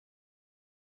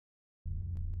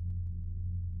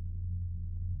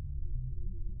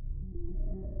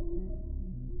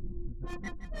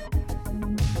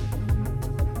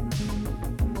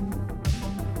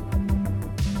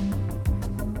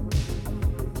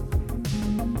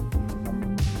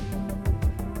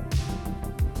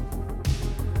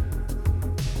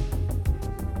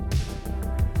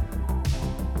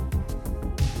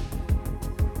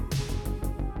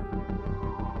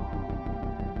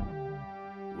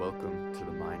Welcome to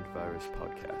the Mind Virus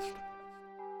Podcast.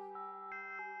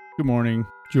 Good morning,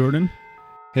 Jordan.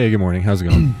 Hey, good morning. How's it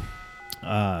going?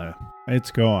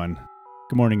 It's going.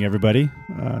 Good morning, everybody.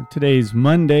 Today's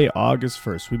Monday, August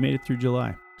 1st. We made it through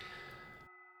July.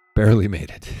 Barely made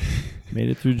it. Made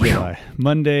it through July.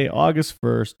 Monday, August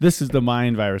 1st. This is the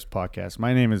Mind Virus Podcast.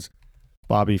 My name is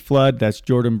Bobby Flood. That's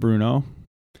Jordan Bruno.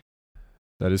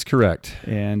 That is correct.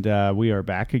 And we are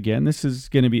back again. This is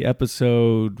going to be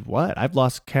episode, what? I've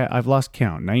lost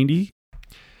count. 90?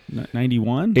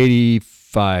 91?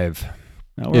 85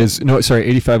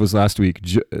 85 was last week.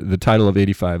 The title of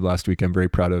 85 last week I'm very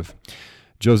proud of.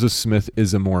 Joseph Smith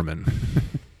is a Mormon.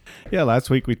 Yeah,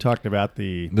 last week we talked about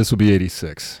the... This will be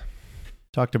 86.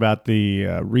 Talked about the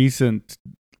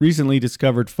recently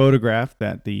discovered photograph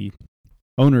that the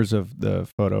owners of the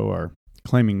photo are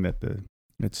claiming that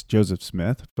it's Joseph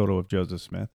Smith, a photo of Joseph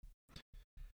Smith.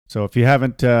 So if you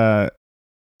haven't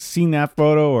seen that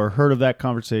photo or heard of that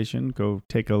conversation, go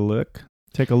take a look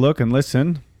and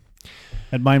listen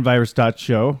at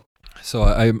mindvirus.show. So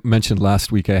I mentioned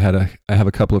last week I have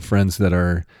a couple of friends that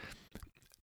are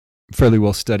fairly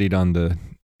well studied on the,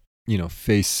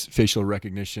 facial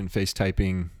recognition, face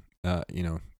typing,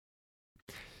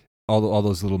 all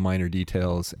those little minor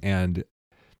details, and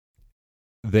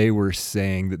they were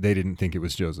saying that they didn't think it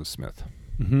was Joseph Smith,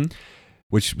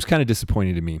 which was kind of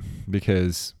disappointing to me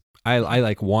because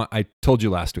I told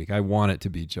you last week, I want it to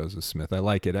be Joseph Smith. I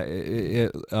like it.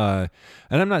 And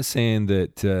I'm not saying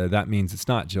that that means it's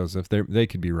not Joseph. They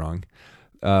could be wrong.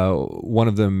 One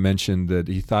of them mentioned that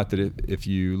he thought that if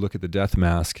you look at the death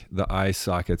mask, the eye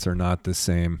sockets are not the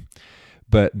same.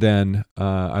 But then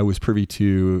I was privy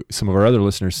to some of our other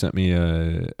listeners sent me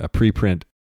a preprint,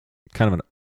 kind of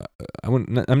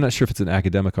I'm not sure if it's an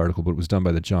academic article, but it was done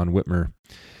by the John Whitmer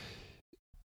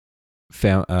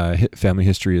Family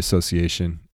History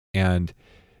Association, and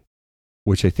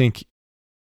which I think,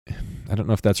 I don't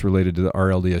know if that's related to the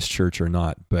RLDS Church or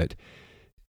not, but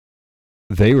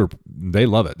they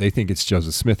love it. They think it's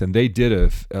Joseph Smith, and they did a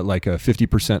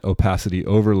 50% opacity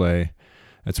overlay.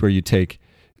 That's where you take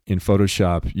in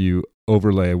Photoshop, you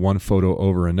overlay one photo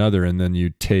over another, and then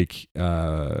you take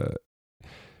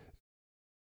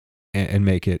and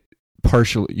make it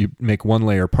partially. You make one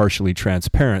layer partially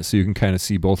transparent, so you can kind of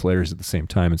see both layers at the same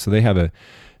time. And so they have a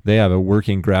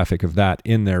working graphic of that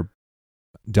in their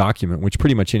document, which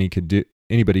pretty much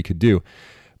anybody could do.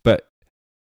 But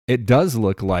it does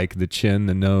look like the chin,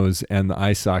 the nose, and the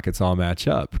eye sockets all match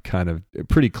up, kind of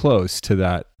pretty close to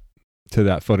that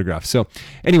photograph. So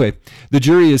anyway, the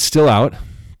jury is still out.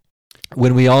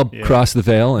 When we all cross the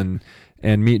veil and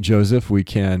meet Joseph, we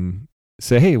can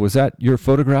say, hey, was that your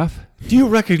photograph? Do you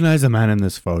recognize a man in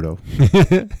this photo?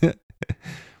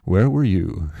 Where were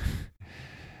you?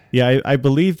 Yeah, I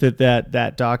believe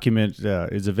that document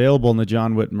is available on the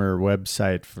John Whitmer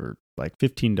website for like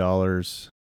 $15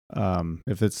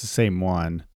 if it's the same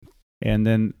one. And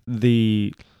then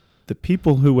the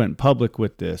people who went public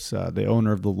with this, the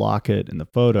owner of the locket and the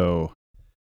photo,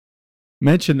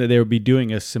 mentioned that they would be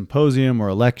doing a symposium or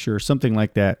a lecture or something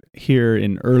like that here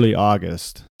in early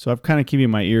August. So I'm kind of keeping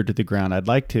my ear to the ground. I'd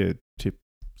like to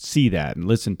see that and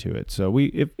listen to it. So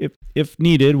if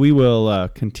needed, we will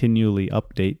continually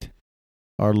update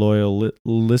our loyal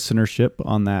listenership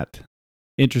on that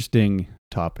interesting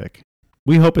topic.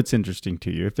 We hope it's interesting to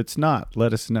you. If it's not,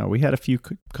 let us know. We had a few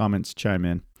comments chime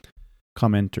in,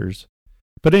 commenters.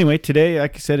 But anyway, today,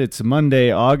 like I said, it's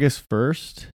Monday, August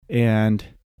 1st, and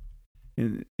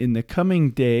in the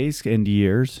coming days and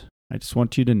years, I just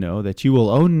want you to know that you will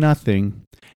own nothing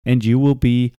and you will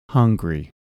be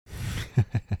hungry.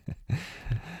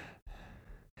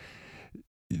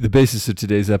 The basis of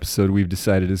today's episode, we've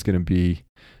decided, is going to be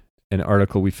an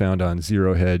article we found on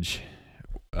Zero Hedge,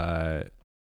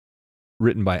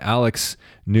 written by Alex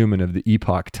Newman of the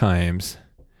Epoch Times.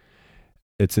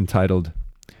 It's entitled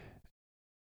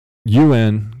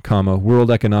UN,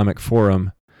 World Economic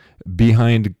Forum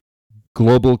Behind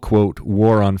Global, quote,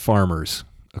 War on Farmers,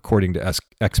 according to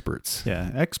experts. Yeah,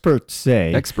 experts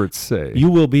say you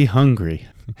will be hungry.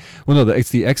 Well, no, it's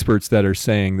the experts that are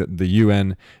saying that the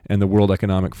UN and the World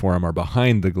Economic Forum are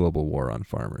behind the global war on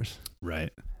farmers.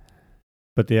 Right.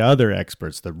 But the other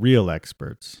experts, the real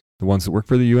experts, The ones that work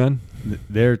for the UN?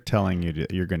 They're telling you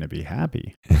that you're going to be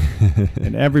happy.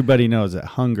 And everybody knows that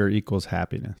hunger equals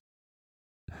happiness.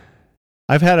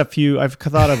 I've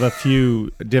thought of a few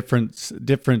different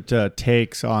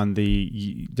takes on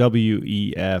the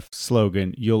WEF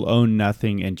slogan, "You'll own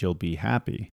nothing and you'll be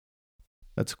happy."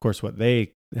 That's, of course, what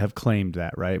they have claimed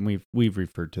that, right? And we've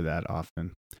referred to that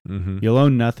often. Mm-hmm. You'll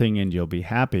own nothing and you'll be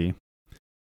happy.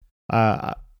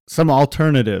 Some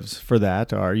alternatives for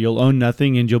that are you'll own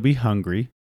nothing and you'll be hungry,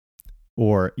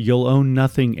 or you'll own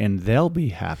nothing and they'll be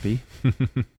happy.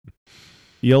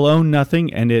 You'll own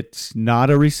nothing and it's not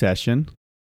a recession.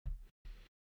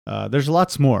 There's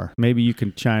lots more. Maybe you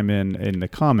can chime in the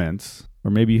comments,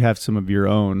 or maybe you have some of your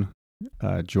own,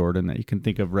 Jordan, that you can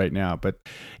think of right now. But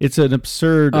it's an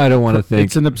absurd. I don't want to think.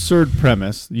 It's an absurd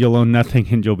premise. You'll own nothing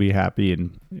and you'll be happy,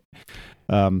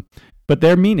 but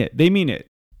they mean it. They mean it.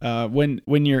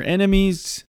 When your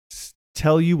enemies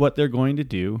tell you what they're going to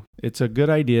do, it's a good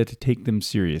idea to take them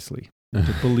seriously,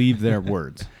 to believe their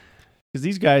words. Because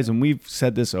these guys, and we've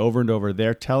said this over and over,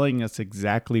 they're telling us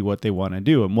exactly what they want to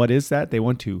do. And what is that? They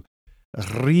want to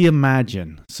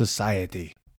reimagine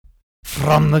society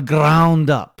from the ground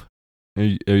up. Are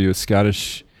you a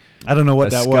Scottish? I don't know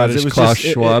what that was. It was Klaus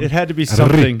just, Schwab? it had to be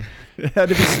something. It had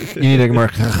to be. You need a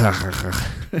more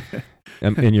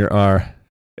in your R.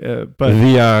 But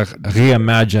We are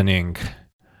reimagining.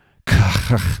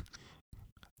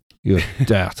 You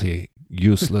dirty,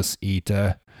 useless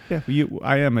eater. yeah,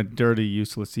 I am a dirty,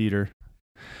 useless eater.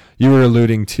 You were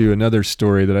alluding to another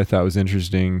story that I thought was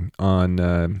interesting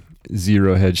on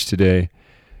Zero Hedge today,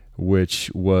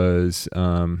 which was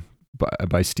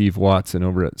by Steve Watson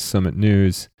over at Summit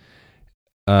News.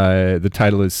 The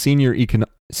title is Senior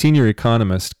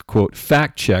Economist, quote,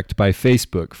 fact-checked by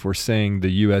Facebook for saying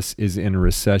the U.S. is in a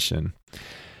recession.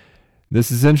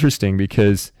 This is interesting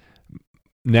because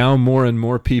now more and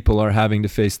more people are having to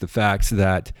face the facts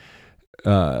that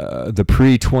the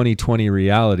pre-2020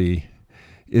 reality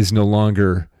is no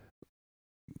longer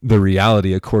the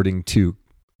reality according to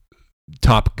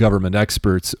top government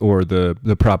experts or the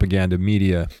propaganda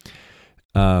media.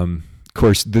 Of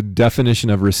course, the definition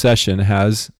of recession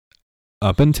has,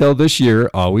 up until this year,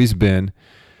 always been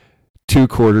 2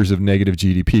 quarters of negative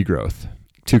GDP growth,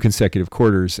 2 consecutive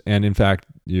quarters. And in fact,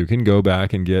 you can go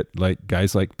back and get like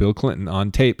guys like Bill Clinton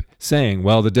on tape saying,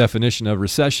 well, the definition of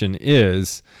recession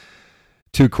is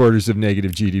 2 quarters of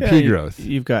negative GDP growth.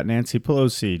 You've got Nancy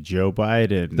Pelosi, Joe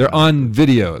Biden. They're on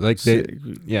video.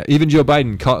 Even Joe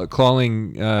Biden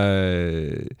calling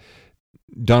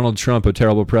Donald Trump a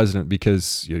terrible president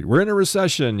because we're in a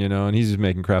recession, and he's just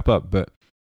making crap up. But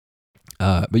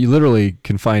you literally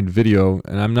can find video,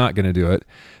 and I'm not going to do it,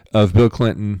 of Bill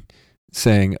Clinton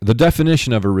saying the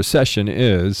definition of a recession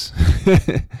is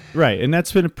right, and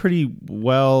that's been a pretty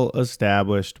well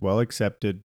established, well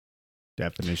accepted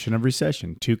definition of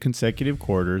recession: 2 consecutive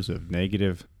quarters of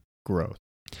negative growth,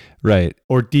 right,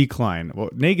 or decline. Well,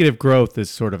 negative growth is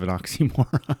sort of an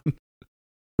oxymoron,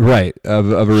 right?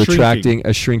 Of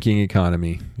a shrinking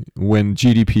economy when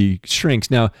GDP shrinks.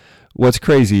 Now, what's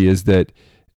crazy is that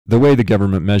the way the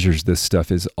government measures this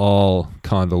stuff is all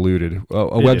convoluted.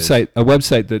 A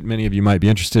website that many of you might be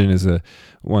interested in is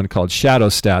one called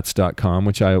shadowstats.com,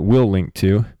 which I will link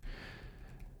to.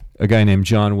 A guy named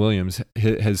John Williams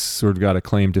has sort of got a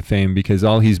claim to fame because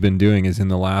all he's been doing is in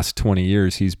the last 20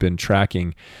 years, he's been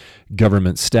tracking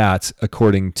government stats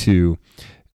according to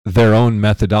their own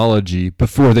methodology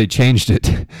before they changed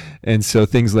it. And so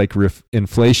things like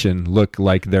inflation look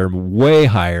like they're way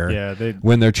higher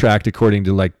when they're tracked according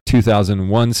to like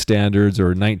 2001 standards or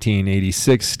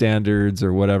 1986 standards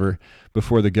or whatever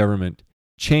before the government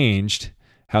changed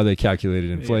how they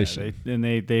calculated inflation.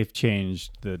 They've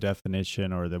changed the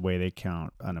definition or the way they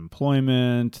count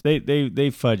unemployment.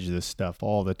 They fudge this stuff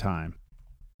all the time.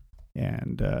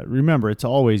 And remember, it's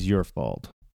always your fault.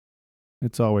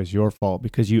 It's always your fault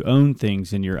because you own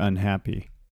things and you're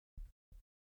unhappy.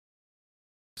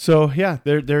 So yeah,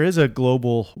 there is a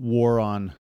global war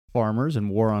on farmers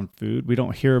and war on food. We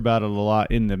don't hear about it a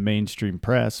lot in the mainstream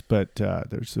press, but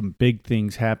there's some big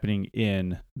things happening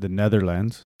in the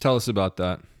Netherlands. Tell us about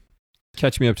that.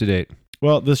 Catch me up to date.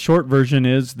 Well, the short version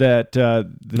is that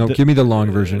give me the long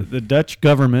version. The Dutch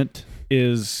government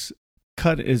is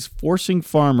forcing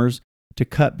farmers to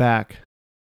cut back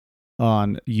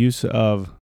on use of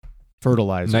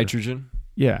fertilizer. Nitrogen?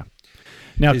 Yeah.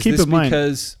 Now, keep in mind...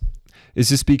 Is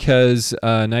this because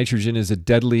nitrogen is a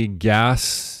deadly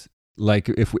gas? Like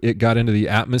if it got into the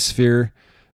atmosphere,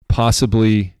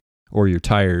 possibly, or your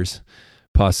tires,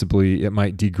 possibly it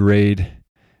might degrade,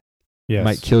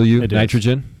 might kill you,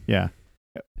 nitrogen? Yeah.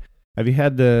 Have you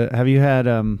had the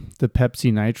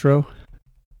Pepsi Nitro?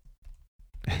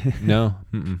 No.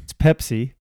 Mm-mm. It's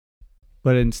Pepsi,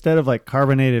 but instead of like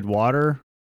carbonated water,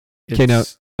 Okay, now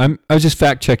I was just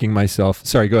fact checking myself.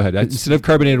 Sorry, go ahead. Instead of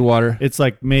carbonated water, it's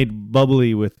like made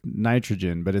bubbly with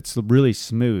nitrogen, but it's really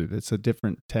smooth. It's a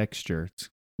different texture.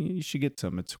 You should get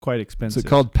some. It's quite expensive. is it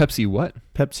called Pepsi what?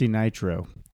 Pepsi Nitro.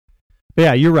 But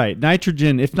yeah, you're right.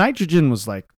 Nitrogen. If nitrogen was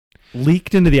like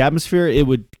leaked into the atmosphere, it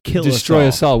would Destroy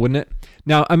us all, wouldn't it?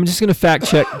 Now I'm just going to fact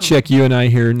check you and I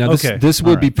here. Now this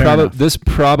will be this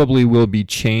probably will be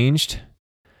changed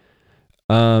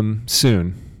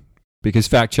soon, because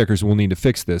fact checkers will need to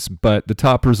fix this. But the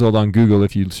top result on Google,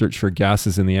 if you search for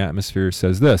gases in the atmosphere,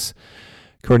 says this,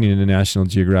 according to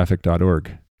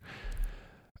nationalgeographic.org.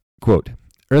 Quote,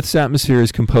 Earth's atmosphere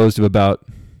is composed of about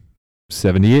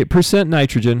 78%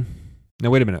 nitrogen. Now,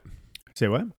 wait a minute. Say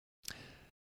what?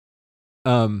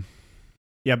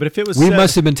 Yeah, but if it was... We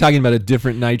must have been talking about a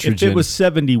different nitrogen. If it was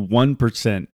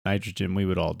 71% nitrogen, we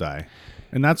would all die.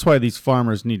 And that's why these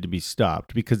farmers need to be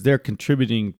stopped, because they're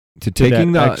contributing to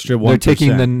taking that extra 1%. They're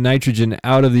taking the nitrogen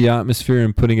out of the atmosphere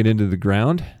and putting it into the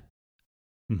ground?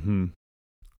 Mm-hmm.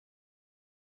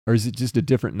 Or is it just a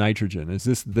different nitrogen? Is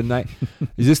this the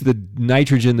is this the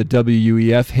nitrogen that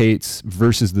WEF hates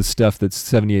versus the stuff that's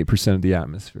 78% of the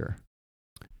atmosphere?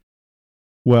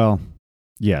 Well,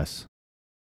 yes,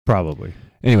 probably.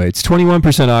 Anyway, it's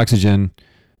 21% oxygen,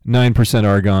 9%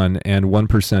 argon, and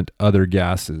 1% other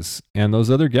gases. And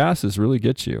those other gases really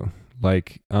get you.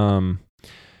 Like,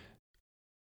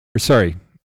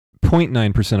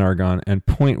 0.9% argon and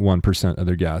 0.1%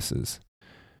 other gases.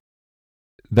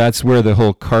 That's where the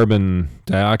whole carbon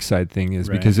dioxide thing is,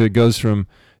 right? Because it goes from,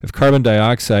 if carbon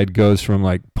dioxide goes from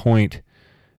like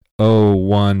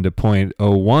 0.01 to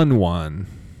 0.011.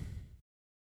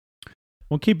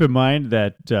 Well, keep in mind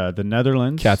that the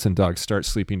Netherlands... Cats and dogs start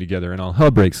sleeping together and all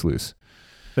hell breaks loose.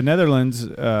 The Netherlands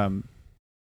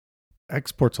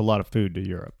exports a lot of food to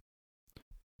Europe.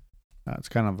 It's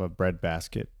kind of a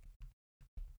breadbasket.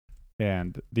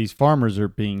 And these farmers are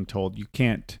being told you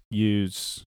can't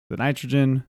use the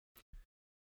nitrogen,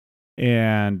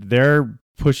 and they're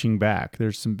pushing back.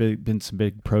 There's been some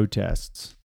big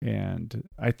protests, and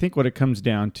I think what it comes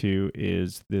down to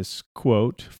is this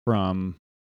quote from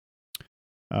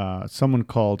someone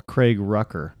called Craig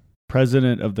Rucker,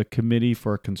 president of the Committee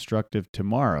for a Constructive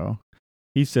Tomorrow.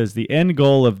 He says the end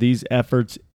goal of these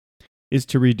efforts is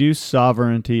to reduce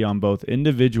sovereignty on both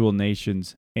individual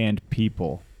nations and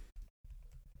people.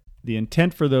 The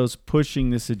intent for those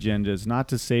pushing this agenda is not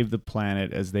to save the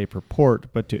planet as they purport,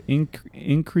 but to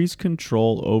increase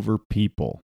control over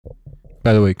people.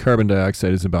 By the way, carbon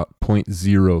dioxide is about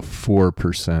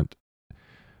 0.04%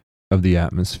 of the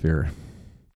atmosphere.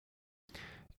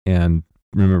 And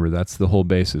remember, that's the whole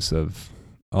basis of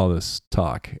all this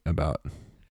talk about.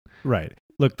 Right.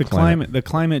 Look, the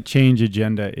climate change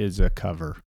agenda is a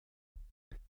cover.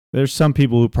 There's some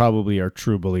people who probably are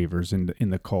true believers in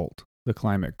the cult. The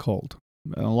climate cult.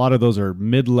 And a lot of those are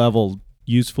mid-level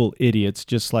useful idiots,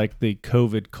 just like the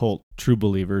COVID cult true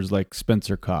believers like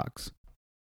Spencer Cox.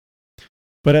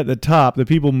 But at the top, the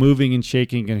people moving and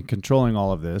shaking and controlling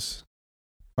all of this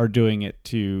are doing it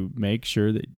to make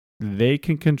sure that they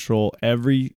can control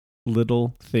every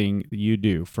little thing you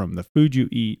do, from the food you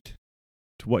eat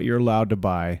to what you're allowed to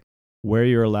buy, where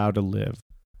you're allowed to live,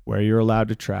 where you're allowed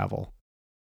to travel,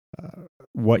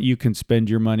 what you can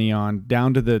spend your money on,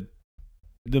 down to the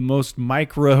most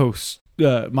micro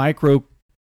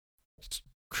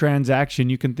transaction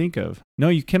you can think of. No,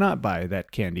 you cannot buy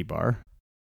that candy bar.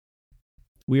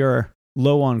 We are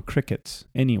low on crickets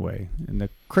anyway, and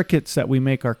the crickets that we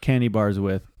make our candy bars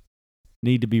with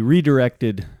need to be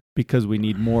redirected because we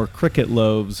need more cricket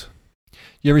loaves.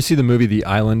 You ever see the movie The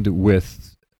Island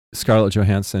with Scarlett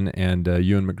Johansson and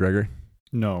Ewan McGregor?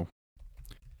 No,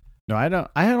 I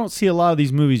don't see a lot of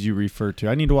these movies you refer to.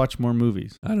 I need to watch more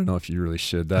movies. I don't know if you really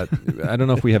should. I don't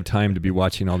know if we have time to be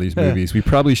watching all these movies. We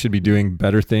probably should be doing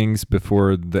better things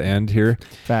before the end here.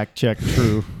 Fact check,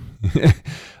 true.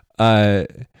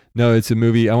 No, it's a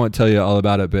movie. I won't tell you all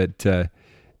about it, but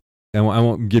I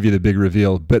won't give you the big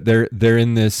reveal. But they're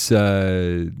in this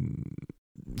sort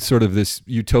of this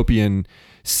utopian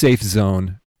safe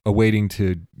zone, awaiting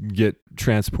to get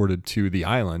transported to the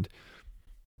island,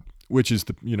 which is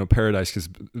the paradise, because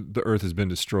the earth has been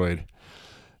destroyed,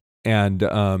 and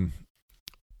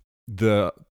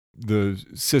the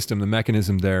system, the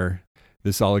mechanism there,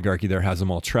 this oligarchy there has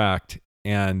them all tracked,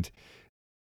 and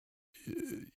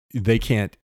they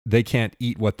can't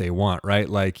eat what they want, right?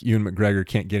 Like Ewan McGregor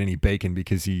can't get any bacon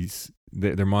because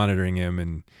they're monitoring him,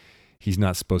 and he's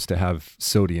not supposed to have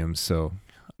sodium. So,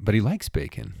 but he likes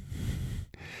bacon.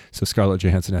 So Scarlett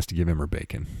Johansson has to give him her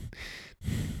bacon.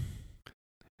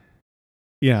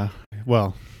 Yeah,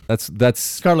 well, That's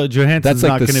Scarlett Johansson's that's like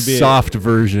not the going to be soft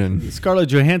version. Scarlett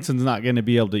Johansson's not going to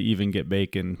be able to even get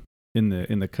bacon in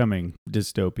the coming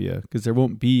dystopia because there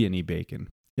won't be any bacon.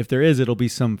 If there is, it'll be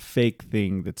some fake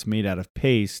thing that's made out of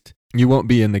paste. You won't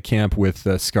be in the camp with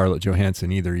Scarlett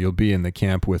Johansson either. You'll be in the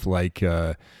camp with like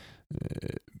Billy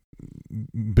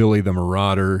the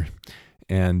Marauder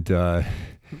and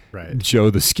Right. Joe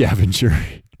the Scavenger.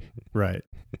 Right.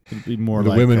 It'll be more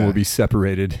The like women will be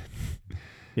separated.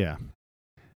 Yeah.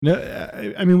 No,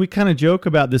 I mean, we kind of joke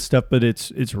about this stuff, but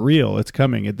it's real. It's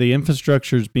coming. The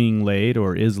infrastructure is being laid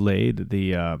or is laid.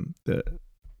 The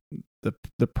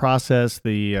process,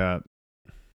 the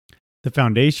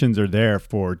foundations are there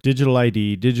for digital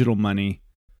ID, digital money.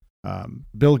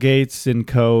 Bill Gates and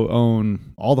co.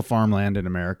 own all the farmland in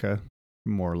America,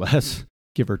 more or less,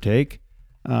 give or take.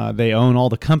 They own all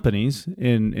the companies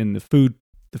in the food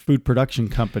production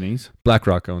companies.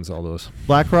 BlackRock owns all those.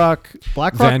 BlackRock,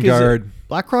 Vanguard,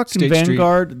 BlackRock and State Street.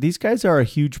 Vanguard. These guys are a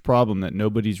huge problem that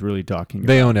nobody's really talking about.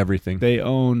 They own everything. They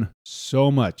own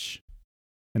so much,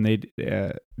 and they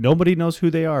nobody knows who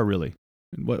they are really,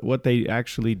 and what they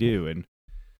actually do.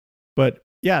 But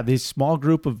yeah, this small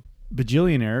group of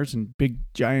bajillionaires and big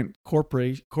giant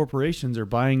corporations are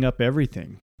buying up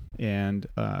everything. And,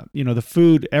 the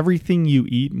food, everything you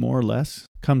eat more or less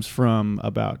comes from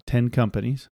about 10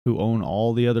 companies who own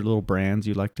all the other little brands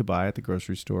you like to buy at the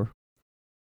grocery store.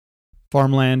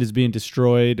 Farmland is being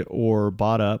destroyed or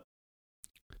bought up.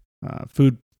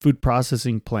 Food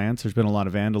processing plants, there's been a lot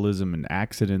of vandalism and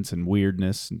accidents and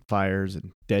weirdness and fires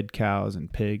and dead cows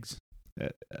and pigs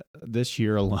this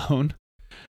year alone.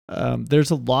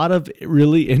 There's a lot of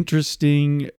really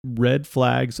interesting red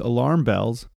flags, alarm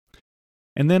bells.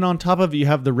 And then on top of it, you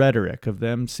have the rhetoric of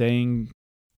them saying,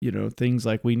 things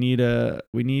like we need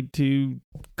to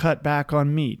cut back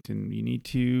on meat and you need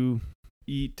to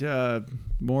eat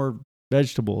more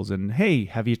vegetables. And hey,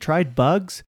 have you tried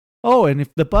bugs? Oh, and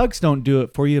if the bugs don't do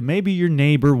it for you, maybe your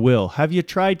neighbor will. Have you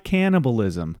tried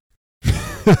cannibalism?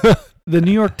 The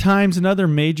New York Times and other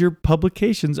major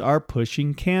publications are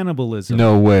pushing cannibalism.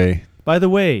 No way. By the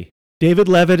way, David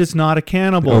Levitt is not a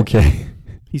cannibal. Okay.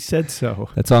 He said so.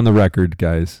 That's on the record,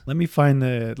 guys. Let me find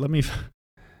the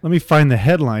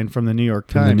headline from the New York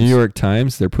Times. From the New York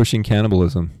Times, they're pushing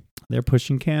cannibalism. They're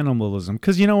pushing cannibalism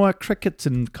because you know what? Crickets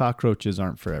and cockroaches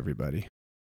aren't for everybody.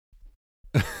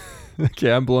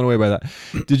 Okay, I'm blown away by that.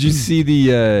 Did you see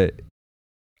the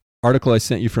article I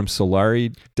sent you from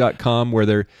Solari.com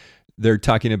where they're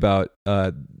talking about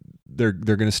they're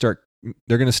going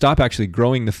to stop actually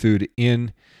growing the food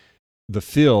in the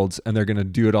fields and they're going to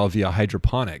do it all via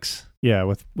hydroponics. Yeah,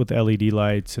 with LED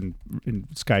lights and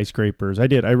skyscrapers. I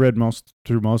read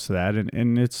through most of that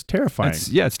and it's terrifying. It's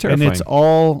terrifying. And it's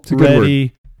all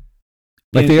ready.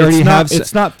 Like they already have.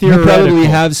 It's not they theoretical. probably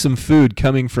have some food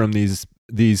coming from these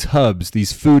hubs,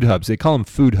 these food hubs. They call them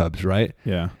food hubs, right?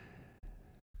 Yeah.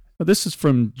 Well, this is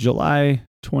from July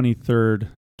 23rd,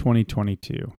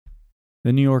 2022.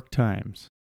 The New York Times.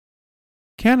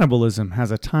 Cannibalism has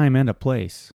a time and a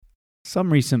place.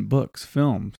 Some recent books,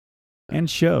 films, and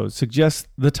shows suggest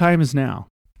the time is now.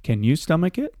 Can you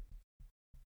stomach it?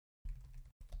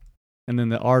 And then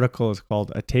the article is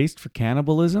called "A Taste for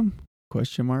Cannibalism?" ?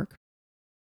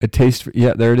 A taste for,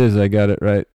 yeah, there it is. I got it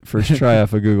right. First try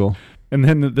off of Google. And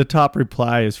then the top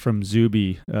reply is from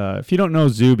Zuby. If you don't know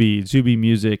Zuby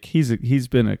Music, he's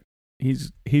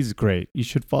great. You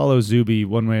should follow Zuby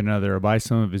one way or another or buy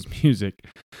some of his music.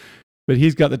 But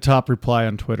he's got the top reply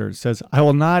on Twitter. It says, "I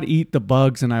will not eat the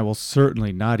bugs and I will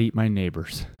certainly not eat my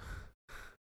neighbors."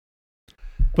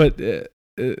 But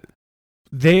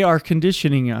they are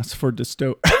conditioning us for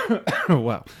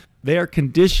wow. They are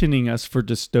conditioning us for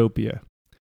dystopia.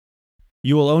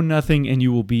 You will own nothing and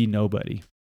you will be nobody.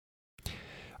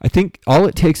 I think all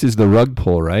it takes is the rug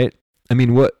pull, right? I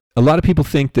mean, what a lot of people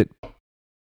think that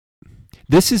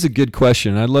this is a good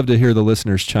question. I'd love to hear the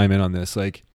listeners chime in on this.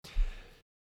 Like,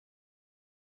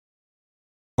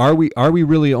 are we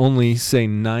really only, say,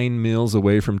 9 meals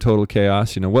away from total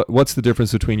chaos? What's the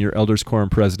difference between your elders quorum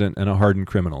president and a hardened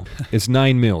criminal? It's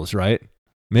 9 meals, right?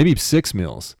 Maybe 6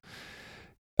 meals.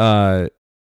 Are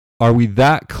we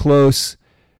that close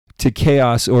to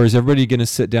chaos, or is everybody going to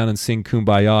sit down and sing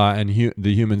Kumbaya and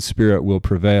the human spirit will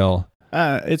prevail?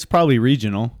 It's probably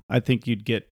regional. I think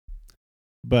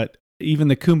but even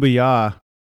the Kumbaya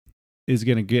is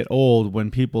going to get old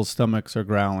when people's stomachs are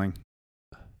growling.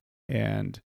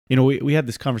 And, we had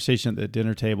this conversation at the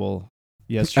dinner table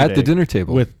yesterday. At the dinner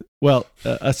table?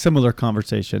 A similar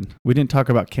conversation. We didn't talk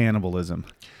about cannibalism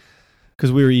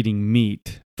because we were eating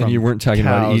meat from And you weren't talking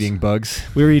about cows. eating bugs.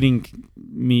 We were eating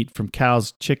meat from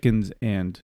cows, chickens,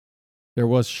 and there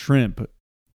was shrimp.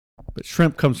 But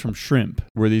shrimp comes from shrimp.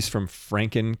 Were these from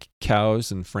Franken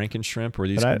cows and Franken shrimp? Were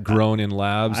these But grown in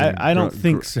labs? I don't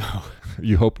think so.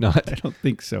 You hope not. I don't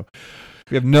think so.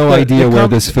 We have no But idea the where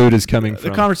this food is coming The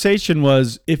from. conversation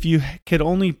was, if you could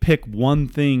only pick one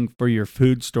thing for your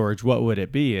food storage, what would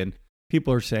it be? And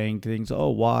people are saying things, oh,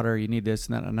 water, you need this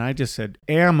and that. And I just said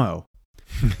ammo.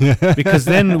 Because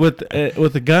then with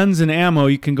the guns and ammo,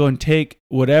 you can go and take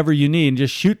whatever you need and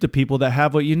just shoot the people that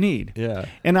have what you need. Yeah.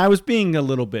 And I was being a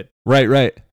little bit Right.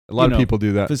 A lot You of know, people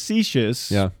do that.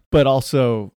 facetious, Yeah. but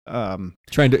also,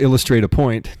 Trying to illustrate a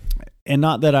point. and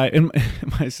not that and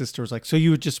my sister was like, so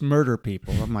you would just murder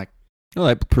people. I'm like, Well,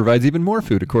 that provides even more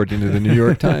food, according to the New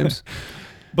York Times.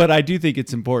 but I do think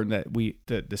it's important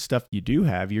that the stuff you do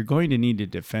have, you're going to need to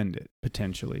defend it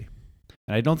potentially.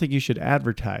 And I don't think you should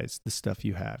advertise the stuff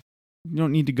you have. You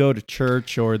don't need to go to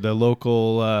church or the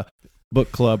local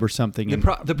book club or something and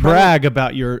brag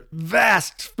about your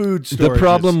vast food storages. The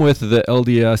problem with the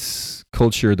LDS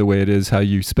culture, the way it is, how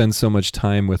you spend so much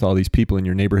time with all these people in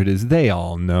your neighborhood, is they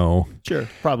all know. Sure,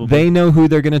 probably. They know who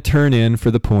they're going to turn in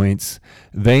for the points.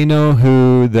 They know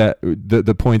who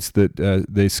the points that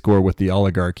they score with the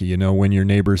oligarchy. You know, when your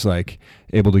neighbor's like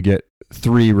able to get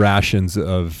 3 rations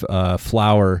of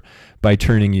flour by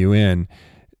turning you in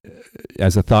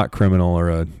as a thought criminal or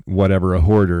a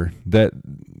hoarder, that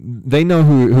they know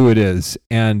who it is,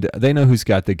 and they know who's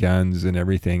got the guns and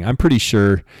everything. I'm pretty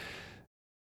sure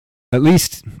at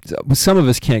least some of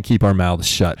us can't keep our mouths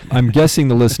shut. I'm guessing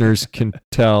the listeners can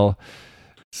tell.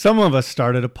 Some of us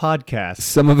started a podcast.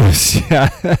 Some of us, yeah,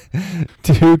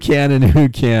 who can and who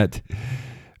can't,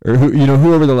 or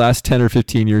who over the last 10 or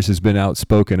 15 years has been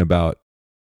outspoken about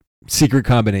secret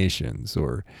combinations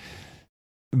or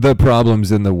the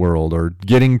problems in the world or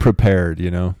getting prepared,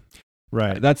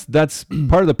 Right. That's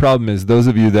part of the problem is those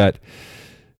of you that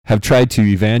have tried to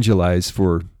evangelize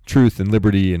for truth and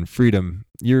liberty and freedom,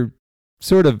 you're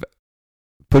sort of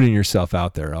putting yourself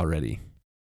out there already.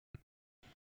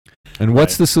 And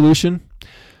what's the solution?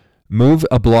 Move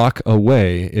a block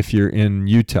away if you're in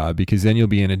Utah, because then you'll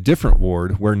be in a different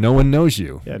ward where no one knows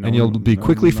you, and you'll be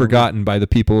quickly forgotten by the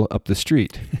people up the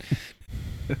street.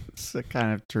 It's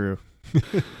kind of true.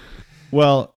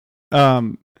 Well,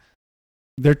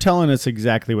 they're telling us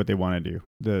exactly what they want to do.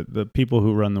 The people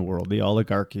who run the world, the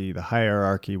oligarchy, the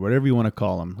hierarchy, whatever you want to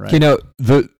call them, right?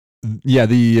 The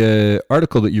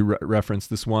article that you referenced,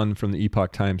 this one from the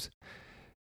Epoch Times,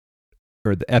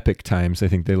 or the Epic Times, I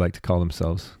think they like to call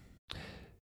themselves.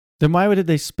 Then why did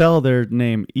they spell their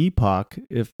name Epoch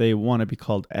if they want to be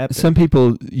called Epic? Some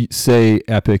people say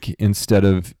Epic instead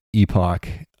of Epoch.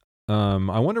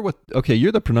 I wonder what... Okay,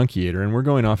 you're the pronunciator, and we're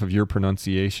going off of your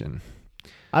pronunciation.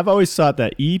 I've always thought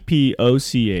that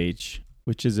EPOCH,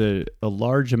 which is a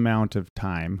large amount of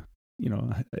time,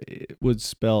 it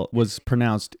was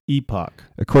pronounced epoch.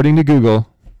 According to Google...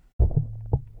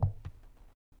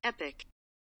 Epic.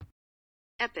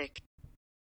 Epic.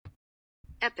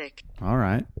 Epic. All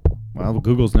right. Well,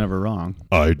 Google's never wrong.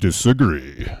 I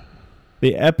disagree.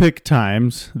 The Epic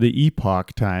Times, the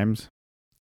Epoch Times,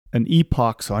 an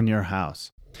epoch's on your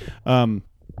house. Here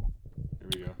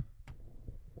we go.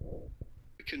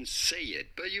 You can say it,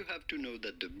 but you have to know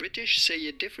that the British say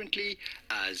it differently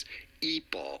as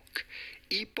epoch.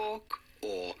 Epoch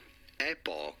or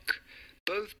epoch.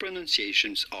 Both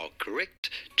pronunciations are correct,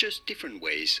 just different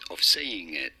ways of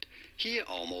saying it. Here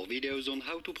are more videos on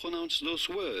how to pronounce those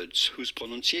words whose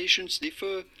pronunciations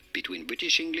differ between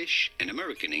British English and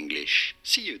American English.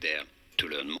 See you there to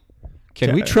learn more.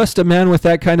 Can we trust a man with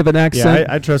that kind of an accent?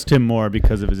 Yeah, I trust him more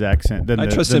because of his accent. I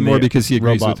trust him more because he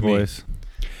agrees with me.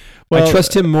 Well, I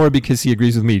trust him more because he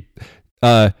agrees with me.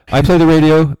 I play the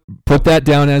radio. Put that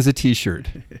down as a T-shirt.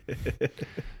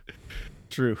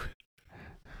 True.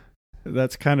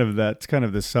 That's kind of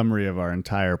the summary of our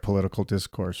entire political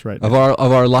discourse, right? Of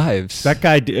our lives. That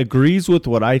guy agrees with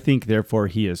what I think. Therefore,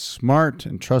 he is smart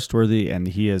and trustworthy, and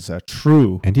he is a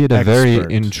true. And he had a expert.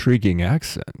 very intriguing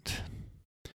accent.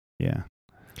 Yeah.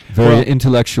 Very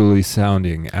intellectually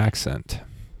sounding accent.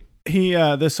 He,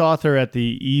 this author at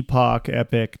the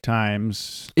Epic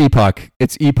Times. Epoch.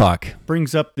 It's Epoch.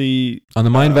 Brings up the... On the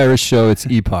Mind Virus show, it's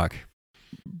Epoch.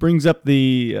 Brings up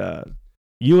the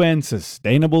UN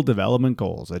Sustainable Development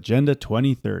Goals, Agenda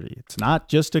 2030. It's not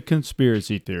just a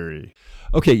conspiracy theory.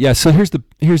 Okay, yeah, so here's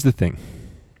the thing.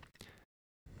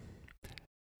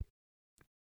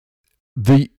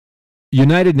 The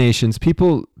United Nations,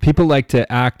 people like to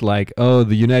act like, oh,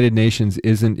 the United Nations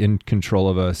isn't in control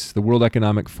of us. The World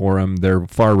Economic Forum, they're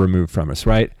far removed from us,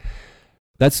 right?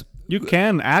 That's You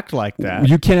can act like that.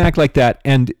 You can act like that,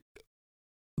 and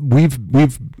we've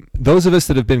those of us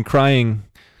that have been crying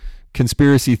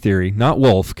conspiracy theory, not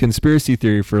wolf, conspiracy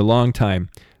theory for a long time,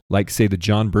 like say the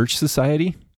John Birch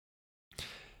Society,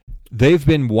 they've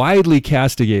been widely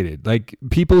castigated. Like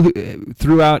people who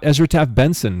threw out Ezra Taft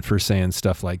Benson for saying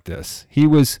stuff like this. He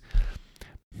was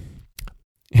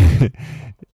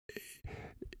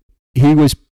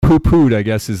poo-pooed, I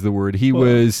guess is the word. He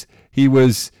was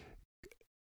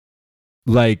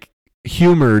like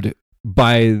humored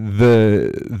by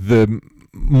the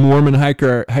Mormon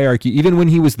hierarchy. Even when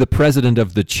he was the president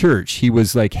of the church, he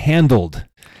was like handled.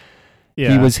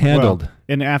 Yeah, he was handled. Well,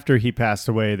 and after he passed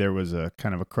away, there was a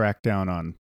kind of a crackdown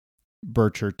on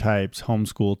Bircher types,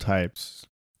 homeschool types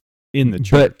in the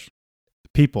church.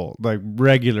 People, like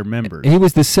regular members. He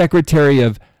was the Secretary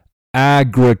of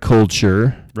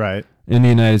Agriculture. Right. In the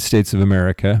United States of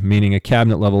America, meaning a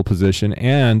cabinet level position,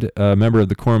 and a member of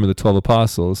the Quorum of the 12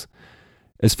 Apostles.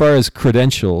 As far as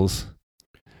credentials,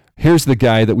 here's the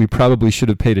guy that we probably should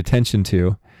have paid attention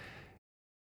to.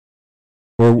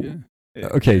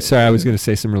 Okay, sorry, I was going to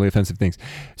say some really offensive things.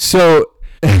 So,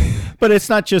 but it's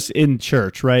not just in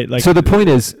church, right? Like, so the point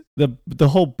is, the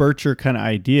whole Bircher kind of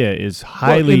idea is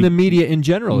highly in the media in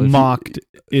general, mocked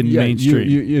in mainstream.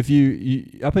 If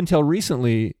you up until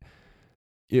recently,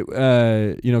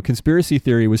 conspiracy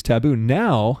theory was taboo.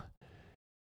 Now,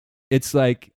 it's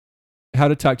like how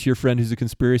to talk to your friend who's a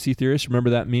conspiracy theorist. Remember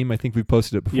that meme? I think we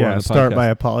posted it before on the podcast. Start by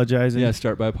apologizing. Yeah,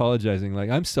 start by apologizing. Like,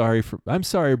 I'm sorry,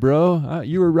 bro.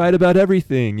 You were right about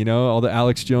everything. You know, all the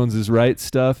Alex Jones is right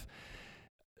stuff.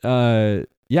 It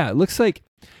looks like.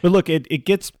 But look, it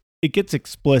gets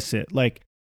explicit. Like,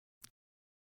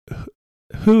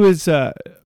 who is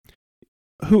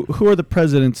who are the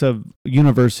presidents of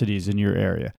universities in your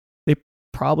area? They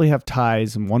probably have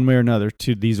ties in one way or another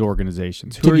to these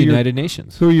organizations. To the United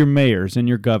Nations. Who are your mayors and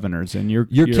your governors and your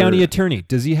county attorney?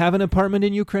 Does he have an apartment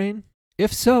in Ukraine?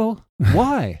 If so,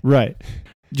 why? Right.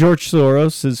 George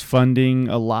Soros is funding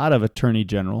a lot of attorney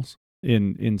generals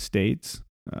in states.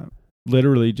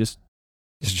 Literally just.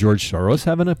 Does George Soros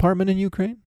have an apartment in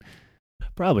Ukraine?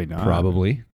 Probably not.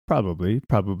 Probably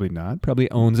not.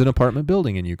 Probably owns an apartment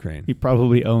building in Ukraine. He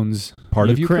probably owns part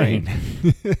of Ukraine.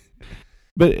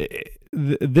 But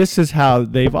this is how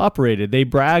they've operated. They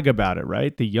brag about it,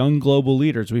 right? The Young Global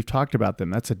Leaders, we've talked about them.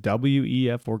 That's a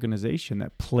WEF organization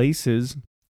that places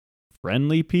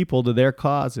friendly people to their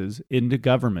causes into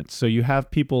government. So you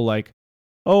have people like,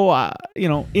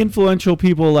 influential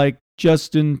people like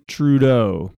Justin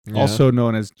Trudeau, also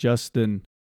known as Justin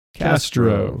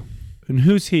Castro. And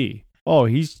who's he? Oh,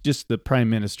 he's just the Prime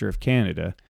Minister of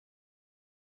Canada.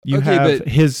 You have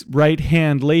his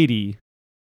right-hand lady,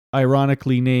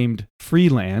 ironically named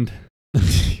Freeland,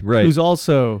 right? Who's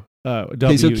also WEF.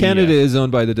 Okay, so Canada is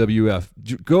owned by the WEF.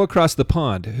 Go across the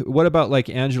pond. What about like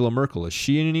Angela Merkel? Is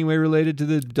she in any way related to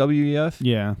the WEF?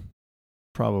 Yeah,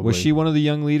 probably. Was she one of the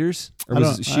young leaders? Or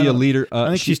was she a leader? I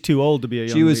think she's too old to be a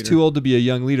young leader. She was too old to be a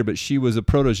young leader, but she was a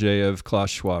protege of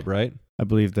Klaus Schwab, right? I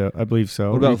believe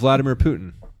so. What about Vladimir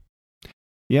Putin?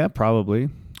 Yeah, probably.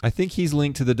 I think he's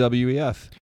linked to the WEF.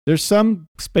 There's some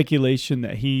speculation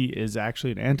that he is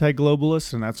actually an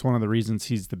anti-globalist, and that's one of the reasons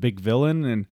he's the big villain.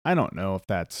 And I don't know if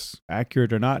that's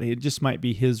accurate or not. It just might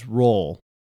be his role.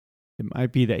 It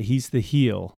might be that he's the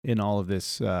heel in all of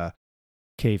this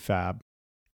KFAB.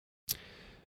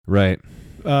 Right.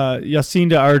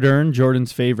 Jacinda Ardern,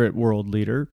 Jordan's favorite world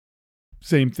leader.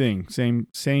 Same thing.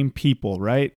 Same people,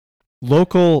 right?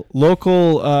 Local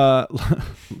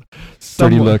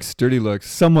dirty looks.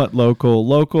 Somewhat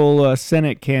local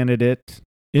Senate candidate,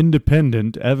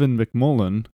 independent Evan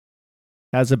McMullin,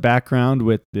 has a background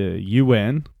with the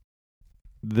UN,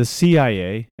 the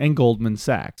CIA, and Goldman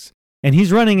Sachs. And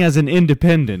he's running as an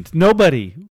independent.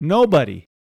 Nobody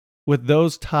with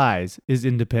those ties is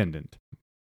independent.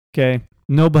 Okay?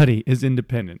 Nobody is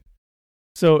independent.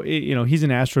 So, he's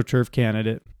an AstroTurf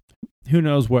candidate. Who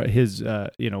knows what his,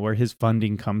 where his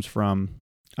funding comes from.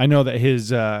 I know that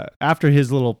his, after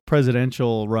his little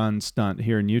presidential run stunt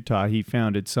here in Utah, he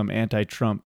founded some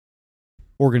anti-Trump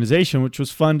organization, which was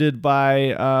funded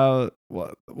by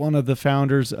one of the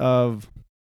founders of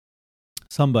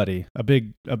somebody, a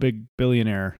big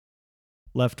billionaire,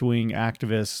 left-wing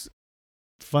activist,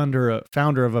 founder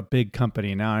of a big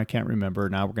company. Now I can't remember.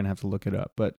 Now we're going to have to look it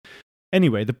up. But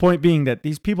anyway, the point being that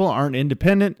these people aren't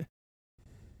independent.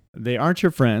 They aren't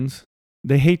your friends.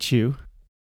 They hate you,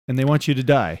 and they want you to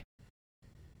die.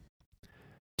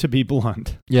 To be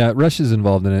blunt. Yeah, Russia's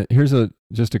involved in it. Here's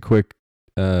just a quick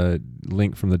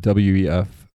link from the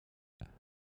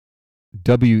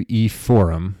WE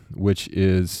Forum, which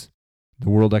is the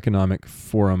World Economic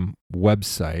Forum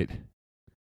website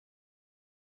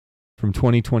from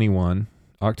 2021,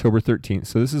 October 13th.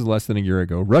 So this is less than a year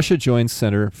ago. Russia joins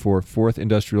Center for Fourth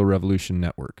Industrial Revolution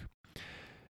Network.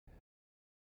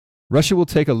 Russia will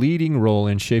take a leading role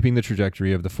in shaping the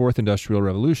trajectory of the Fourth Industrial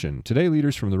Revolution. Today,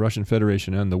 leaders from the Russian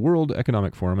Federation and the World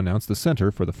Economic Forum announced the Center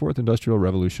for the Fourth Industrial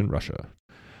Revolution Russia.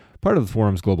 Part of the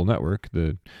forum's global network,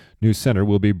 the new center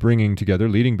will be bringing together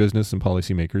leading business and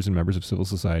policymakers and members of civil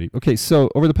society. Okay, so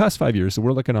over the past 5 years, the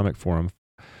World Economic Forum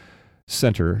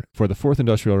Center for the Fourth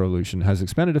Industrial Revolution has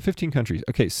expanded to 15 countries.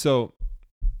 Okay, so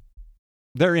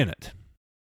they're in it.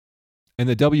 And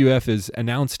the WF has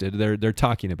announced it. They're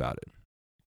talking about it.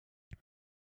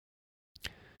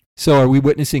 So are we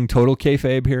witnessing total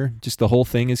kayfabe here? Just the whole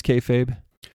thing is kayfabe?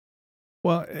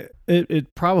 Well,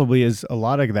 it probably is a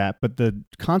lot of that, but the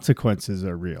consequences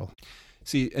are real.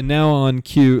 See, and now on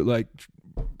cue, like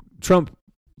Trump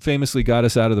famously got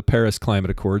us out of the Paris Climate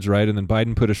Accords, right? And then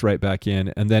Biden put us right back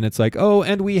in. And then it's like, oh,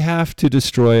 and we have to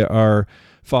destroy our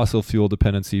fossil fuel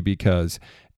dependency because,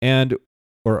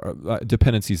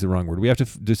 dependency is the wrong word. We have to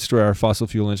destroy our fossil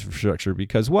fuel infrastructure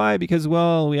because why? Because,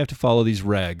 well, we have to follow these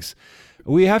regs.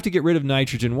 We have to get rid of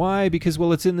nitrogen. Why? Because,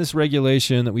 well, it's in this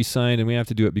regulation that we signed and we have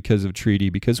to do it because of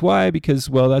treaty. Because why? Because,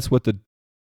 well, that's what the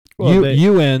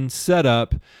UN set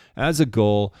up as a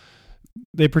goal.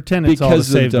 They pretend it's all to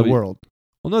save the world.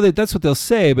 Well, no, that's what they'll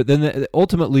say. But then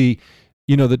ultimately,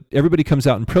 everybody comes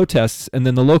out and protests. And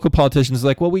then the local politicians are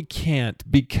like, well, we can't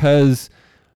because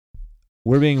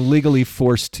we're being legally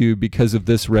forced to because of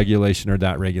this regulation or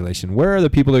that regulation. Where are the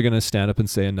people that are going to stand up and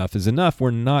say enough is enough? We're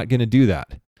not going to do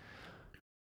that.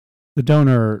 The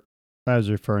donor I was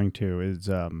referring to is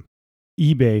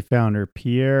eBay founder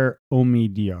Pierre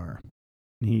Omidyar.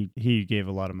 He gave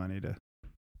a lot of money to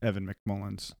Evan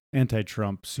McMullen's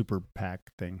anti-Trump super PAC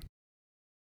thing.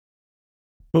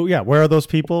 But yeah, where are those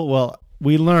people? Well,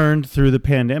 we learned through the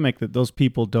pandemic that those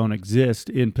people don't exist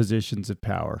in positions of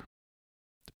power.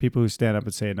 The people who stand up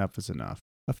and say enough is enough.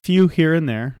 A few here and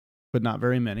there, but not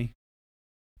very many.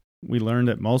 We learned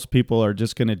that most people are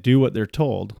just going to do what they're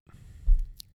told.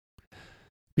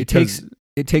 It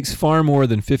takes far more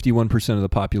than 51% of the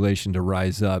population to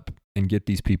rise up and get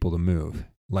these people to move.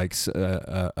 Like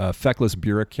a feckless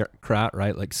bureaucrat,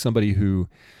 right? Like somebody who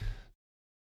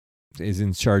is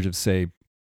in charge of, say,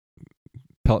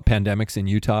 pandemics in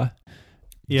Utah.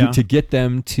 Yeah. To get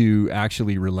them to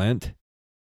actually relent,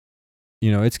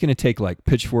 it's going to take like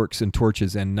pitchforks and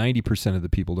torches and 90% of the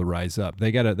people to rise up.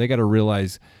 They gotta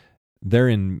realize they're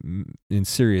in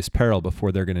serious peril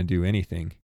before they're going to do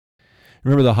anything.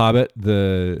 Remember The Hobbit?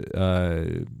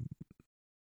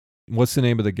 What's the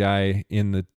name of the guy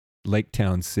in the Lake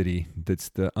Town city that's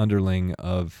the underling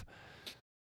of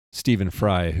Stephen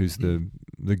Fry, who's the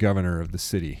governor of the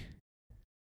city?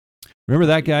 Remember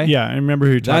that guy? Yeah, I remember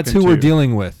who you're talking That's who to. we're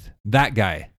dealing with. That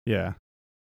guy. Yeah.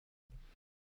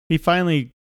 He finally...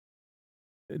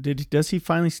 Does he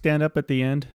finally stand up at the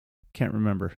end? Can't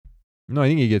remember. No, I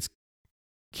think he gets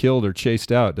killed or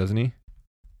chased out, doesn't he?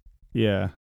 Yeah.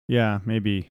 Yeah,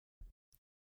 maybe.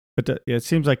 But it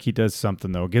seems like he does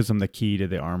something, though. Gives him the key to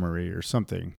the armory or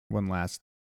something. One last.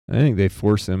 I think they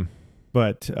force him.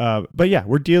 But yeah,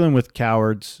 we're dealing with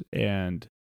cowards and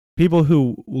people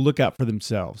who will look out for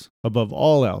themselves above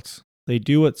all else. They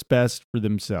do what's best for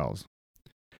themselves.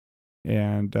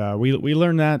 And we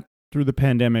learned that through the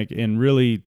pandemic in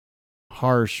really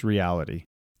harsh reality.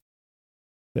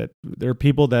 That there are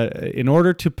people that, in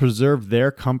order to preserve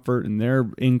their comfort and their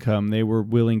income, they were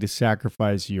willing to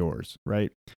sacrifice yours,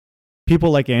 right?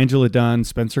 People like Angela Dunn,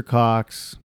 Spencer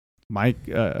Cox,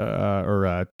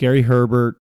 Gary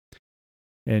Herbert,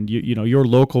 and your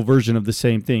local version of the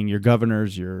same thing. Your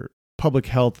governors, your public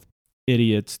health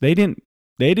idiots. They didn't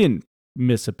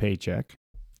miss a paycheck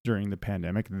during the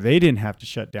pandemic. They didn't have to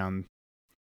shut down. In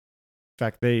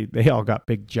fact, they all got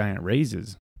big giant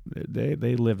raises. They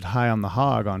lived high on the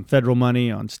hog, on federal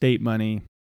money, on state money,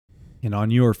 and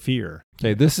on your fear.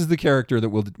 Okay, this is the character that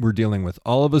we're dealing with.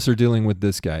 All of us are dealing with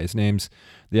this guy.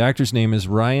 The actor's name is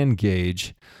Ryan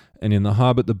Gage, and in The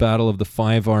Hobbit, The Battle of the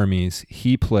Five Armies,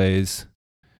 he plays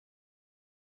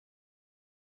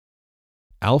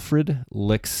Alfred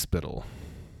Lickspittle,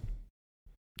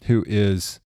 who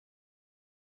is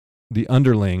the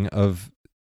underling of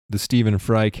the Stephen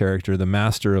Fry character, the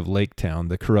master of Lake Town,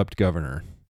 the corrupt governor.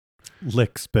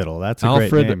 Lickspittle, that's a Alfred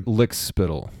great name.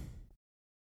 Lickspittle.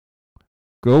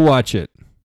 Go watch it.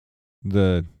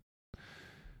 The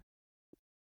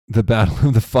Battle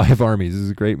of the Five Armies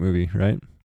is a great movie, right?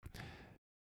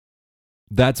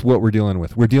 That's what we're dealing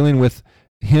with. We're dealing with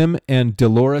him and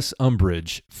Dolores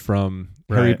Umbridge from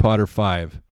Harry Right. Potter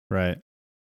 5. Right.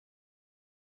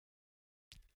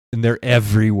 and they're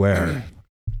everywhere.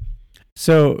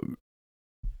 So,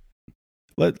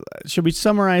 should we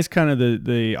summarize kind of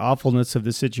the awfulness of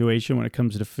the situation when it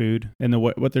comes to food and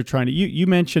what they're trying to? You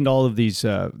mentioned all of these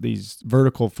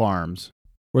vertical farms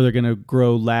where they're going to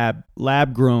grow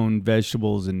lab grown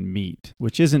vegetables and meat,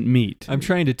 which isn't meat. I'm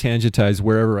trying to tangentize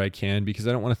wherever I can because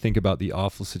I don't want to think about the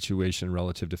awful situation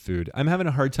relative to food. I'm having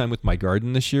a hard time with my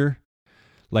garden this year.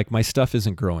 Like, my stuff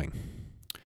isn't growing.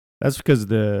 That's because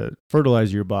the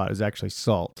fertilizer you bought is actually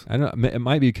salt. I don't know. It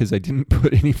might be because I didn't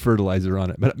put any fertilizer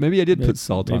on it, but maybe I did put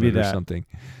salt on it or something.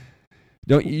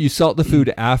 Don't you salt the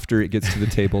food after it gets to the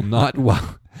table, not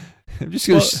while. I'm just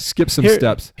going to skip some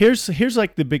steps. Here's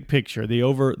like the big picture, the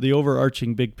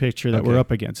overarching big picture that we're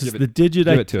up against. It's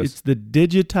it's the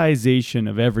digitization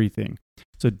of everything.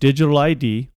 So digital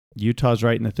ID, Utah's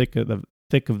right in the thick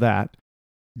of that.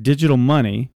 Digital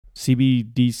money,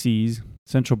 CBDCs,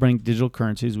 central bank digital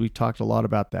currencies. We've talked a lot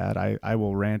about that. I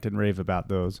will rant and rave about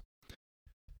those.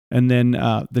 And then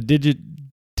the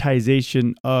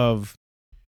digitization of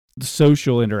the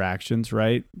social interactions,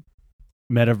 right?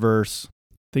 Metaverse.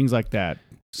 Things like that,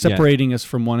 separating us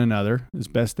from one another as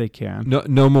best they can.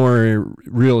 No more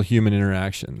real human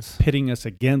interactions. Pitting us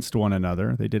against one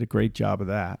another. They did a great job of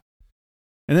that.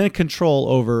 And then control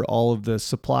over all of the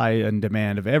supply and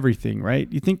demand of everything, right?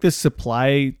 You think this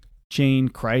supply chain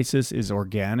crisis is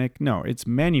organic? No, it's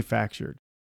manufactured.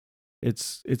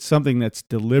 It's something that's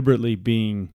deliberately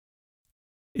being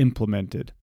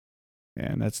implemented.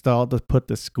 And that's all to put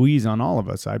the squeeze on all of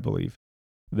us, I believe.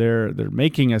 They're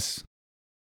making us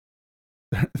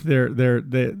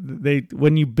they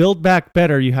when you build back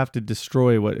better, you have to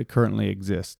destroy what currently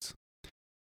exists.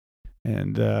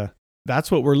 And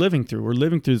that's what we're living through. We're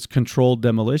living through this controlled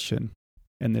demolition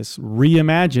and this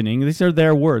reimagining. These are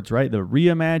their words, right? The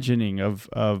reimagining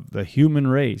of the human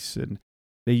race. And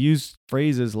they use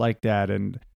phrases like that.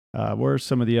 And where are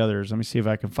some of the others? Let me see if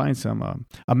I can find some.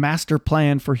 A master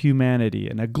plan for humanity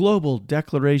and a global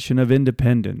declaration of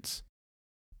independence.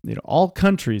 All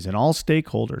countries and all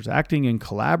stakeholders acting in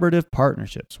collaborative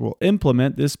partnerships will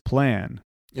implement this plan.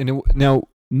 And now,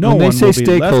 no when one they say will be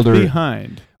stakeholder, left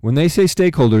behind. When they say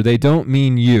stakeholder, they don't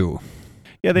mean you.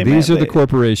 Yeah, these are the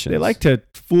corporations. They like to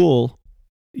fool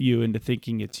you into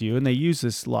thinking it's you, and they use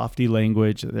this lofty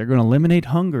language. They're going to eliminate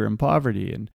hunger and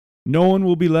poverty, and no one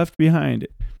will be left behind.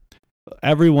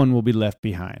 Everyone will be left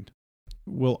behind.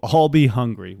 We'll all be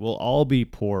hungry. We'll all be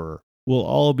poorer. We'll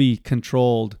all be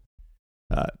controlled.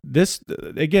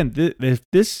 If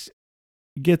this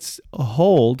gets a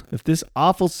hold, if this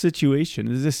awful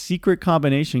situation, this secret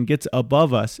combination gets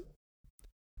above us,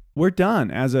 we're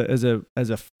done as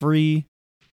a free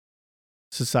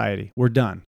society. We're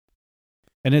done.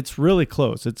 And it's really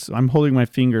close. I'm holding my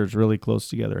fingers really close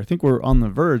together. I think we're on the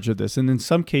verge of this. And in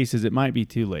some cases, it might be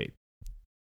too late.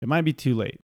 It might be too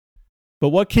late. But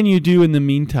what can you do in the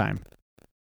meantime?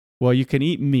 Well, you can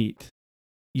eat meat.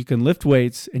 You can lift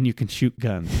weights and you can shoot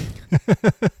guns.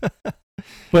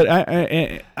 But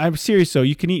I'm serious though.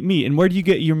 You can eat meat. And where do you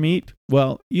get your meat?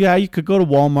 Well, yeah, you could go to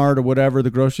Walmart or whatever, the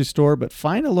grocery store, but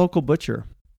find a local butcher.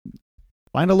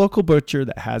 Find a local butcher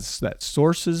that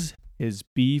sources his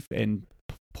beef and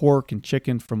pork and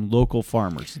chicken from local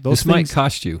farmers. This might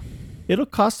cost you. It'll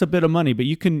cost a bit of money, but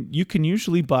you can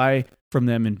usually buy from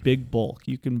them in big bulk.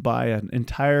 You can buy an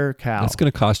entire cow. It's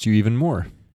going to cost you even more.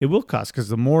 It will cost because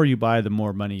the more you buy, the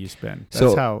more money you spend.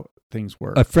 That's how things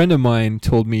work. A friend of mine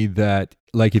told me that,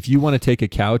 like, if you want to take a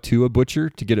cow to a butcher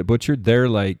to get it butchered, they're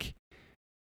like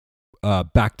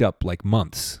backed up like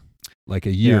months, like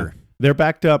a year. Yeah. They're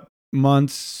backed up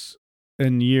months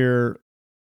and a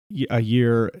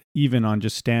year, even on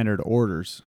just standard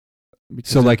orders.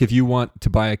 So, like, if you want to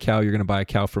buy a cow, you're going to buy a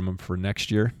cow from them for next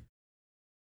year?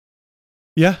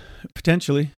 Yeah,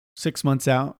 potentially 6 months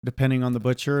out, depending on the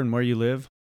butcher and where you live.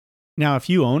 Now, if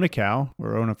you own a cow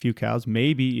or own a few cows,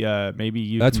 maybe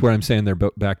you. That's where I'm saying they're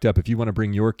backed up. If you want to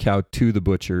bring your cow to the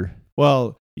butcher,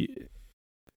 well,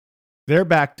 they're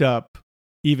backed up.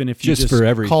 Even if you just for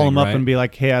everything, call them up right? and be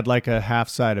like, "Hey, I'd like a half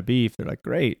side of beef," they're like,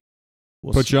 "Great,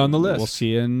 put you on the list. We'll see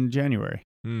you in January."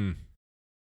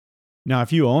 Now,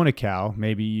 if you own a cow,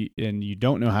 maybe and you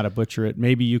don't know how to butcher it,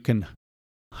 maybe you can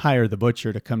hire the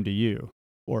butcher to come to you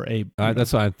or a.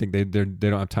 That's why I think they don't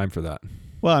have time for that.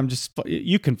 Well,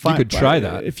 you can find. You could try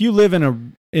that if you live in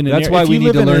an. That's why we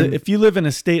need to learn. If you live in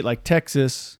a state like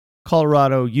Texas,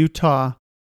 Colorado, Utah,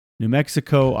 New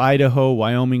Mexico, Idaho,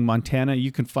 Wyoming, Montana,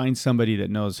 you can find somebody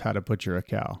that knows how to butcher a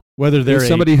cow. Whether There's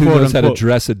somebody who knows how to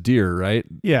dress a deer, right?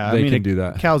 Yeah, they can do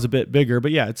that. Cow's a bit bigger,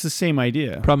 but yeah, it's the same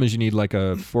idea. Problem is, you need like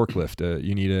a forklift.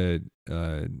 You need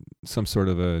some sort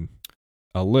of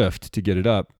a lift to get it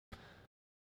up.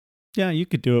 Yeah, you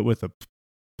could do it with a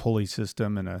pulley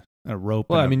system and a rope.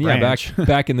 Well, and I mean, a branch.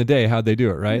 back in the day, how'd they do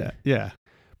it, right? Yeah.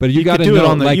 But you got to could do know, it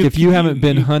on the, like, if you haven't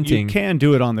been hunting, you can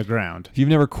do it on the ground. if you've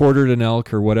never quartered an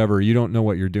elk or whatever, you don't know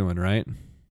what you're doing, right?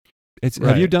 Have you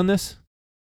Right. done this?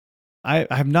 I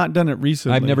have not done it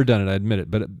recently. I've never done it. I admit it.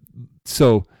 But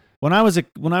so When I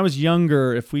was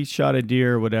younger, if we shot a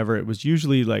deer or whatever, it was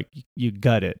usually like you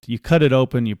gut it. You cut it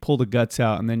open, you pull the guts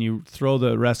out, and then you throw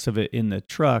the rest of it in the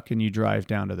truck and you drive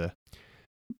down to the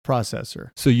processor.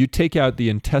 So you take out the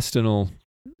intestinal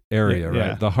area, Yeah.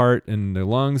 right? The heart and the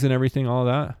lungs and everything, all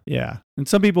that. Yeah. And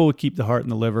some people would keep the heart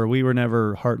and the liver. We were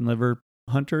never heart and liver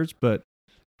hunters, but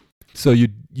So you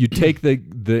take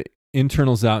the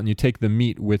internals out and you take the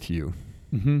meat with you.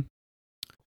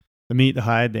 the meat, the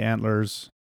hide, the antlers.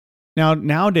 Now,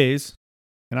 nowadays,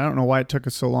 and I don't know why it took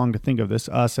us so long to think of this,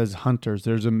 us as hunters,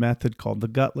 there's a method called the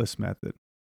gutless method.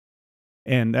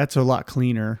 And that's a lot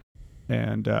cleaner.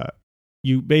 And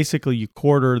you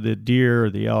quarter the deer or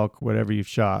the elk, whatever you've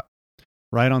shot,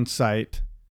 right on site.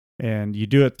 And you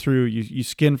do it through, you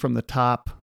skin from the top,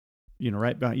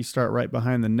 right behind, you start right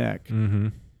behind the neck. Mm-hmm.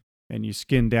 And you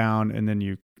skin down, and then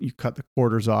you cut the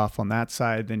quarters off on that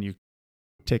side. Then you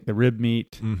take the rib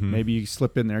meat. Mm-hmm. Maybe you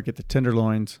slip in there, get the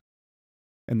tenderloins,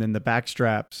 and then the back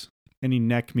straps, any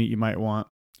neck meat you might want.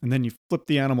 And then you flip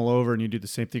the animal over and you do the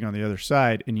same thing on the other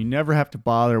side. And you never have to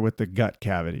bother with the gut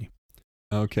cavity.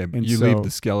 Okay, but And you so- leave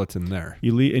the skeleton there.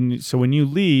 You leave, and so when you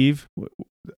leave,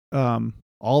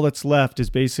 all that's left is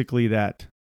basically that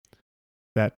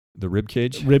The rib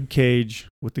cage. rib cage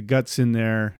with the guts in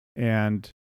there, and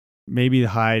maybe the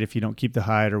hide if you don't keep the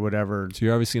hide or whatever. So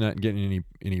you're obviously not getting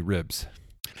any ribs.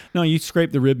 No, you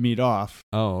scrape the rib meat off.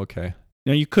 Oh, okay.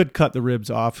 Now you could cut the ribs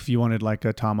off if you wanted like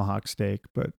a tomahawk steak,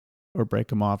 or break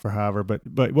them off or however. But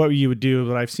what you would do,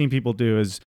 what I've seen people do,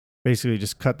 is basically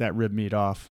just cut that rib meat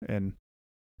off, and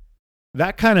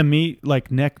that kind of meat,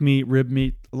 like neck meat, rib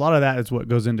meat, a lot of that is what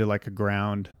goes into like a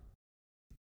ground,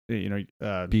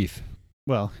 Beef.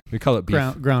 well, We call it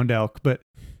beef. ground elk. But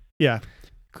yeah,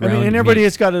 Ground and everybody meat.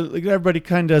 has got everybody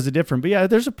kind of does it different. But yeah,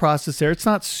 there's a process there. It's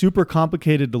not super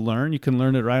complicated to learn. You can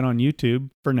learn it right on YouTube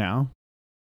for now.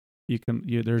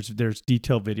 There's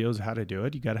detailed videos of how to do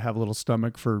it. You got to have a little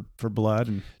stomach for blood,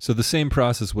 and So the same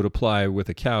process would apply with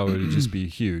a cow. It would just be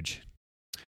huge.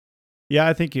 yeah,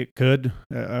 I think it could.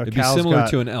 It'd be similar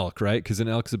to an elk, right? Because an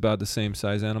elk's about the same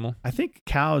size animal. I think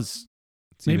cows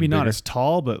It's maybe even not bigger. as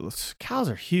tall, but cows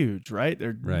are huge, right?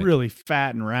 They're Right. really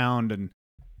fat and round, and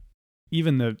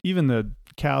even the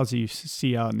cows you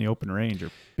see out in the open range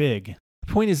are big.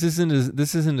 The point is,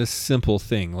 this isn't a simple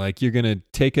thing. Like you're gonna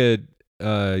take a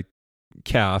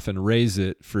calf and raise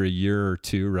it for a year or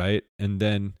two, right? And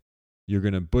then you're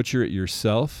gonna butcher it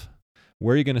yourself.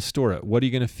 Where are you gonna store it? What are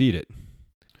you gonna feed it?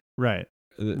 Right.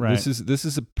 This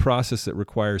is a process that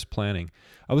requires planning.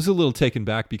 I was a little taken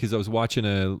back because I was watching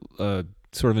a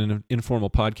sort of an informal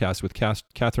podcast with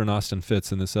Catherine Austin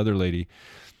Fitz and this other lady.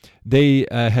 They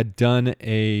had done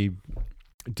a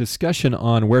discussion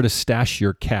on where to stash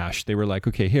your cash. They were like,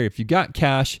 okay, here, if you got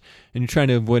cash and you're trying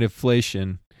to avoid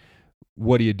inflation,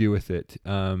 what do you do with it?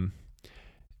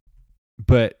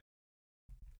 But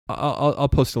I'll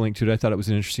post a link to it. I thought it was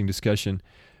an interesting discussion.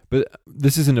 But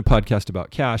this isn't a podcast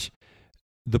about cash.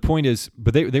 The point is,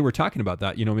 but they were talking about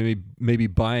that, maybe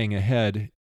buying ahead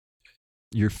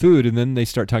your food, and then they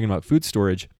start talking about food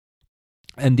storage.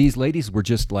 And these ladies were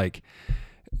just like,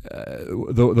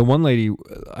 the one lady,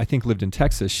 I think, lived in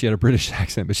Texas. She had a British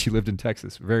accent, but she lived in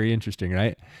Texas. Very interesting,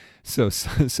 right? So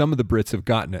some of the Brits have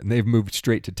gotten it, and they've moved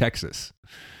straight to Texas.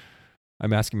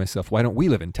 I'm asking myself, why don't we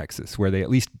live in Texas, where they at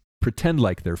least pretend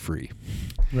like they're free?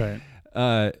 Right.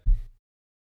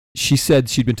 She said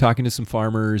she'd been talking to some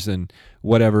farmers and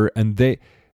whatever, and they're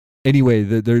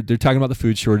talking about the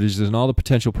food shortages and all the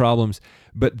potential problems.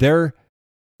 But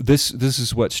this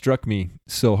is what struck me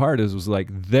so hard, was like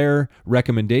their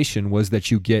recommendation was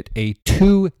that you get a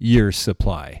 2-year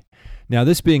supply. Now,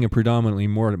 this being a predominantly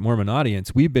Mormon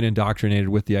audience, we've been indoctrinated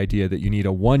with the idea that you need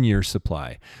a 1-year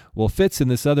supply. Well, Fitz and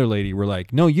this other lady were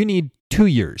like, no, you need 2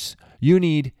 years. You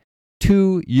need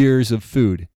 2 years of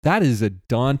food. That is a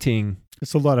daunting.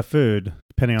 It's a lot of food,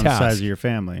 depending on the Task. size of your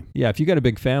family. Yeah, if you got a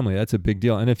big family, that's a big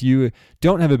deal. And if you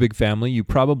don't have a big family, you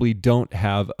probably don't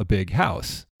have a big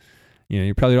house.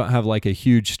 You probably don't have like a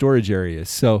huge storage area.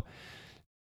 So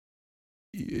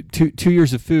 2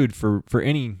 years of food for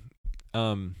any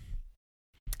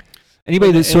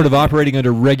anybody that's sort of operating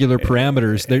under regular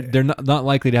parameters, they're not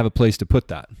likely to have a place to put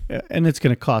that. And it's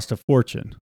going to cost a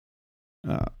fortune.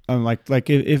 Like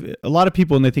if a lot of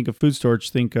people, when they think of food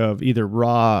storage, think of either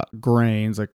raw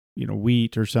grains like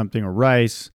wheat or something, or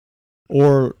rice,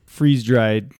 or freeze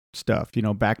dried stuff,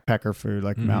 backpacker food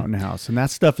like Mountain House, and that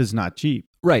stuff is not cheap.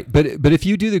 Right, but if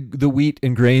you do the wheat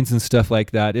and grains and stuff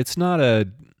like that, it's not a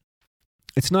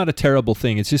terrible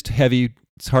thing. It's just heavy.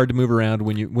 It's hard to move around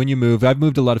when you move. I've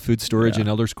moved a lot of food storage, and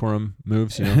Elders Quorum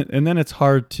moves. And then it's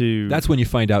hard to. That's when you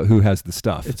find out who has the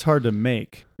stuff. It's hard to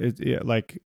make.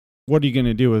 What are you going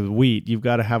to do with wheat? You've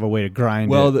got to have a way to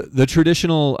grind it. Well, the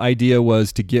traditional idea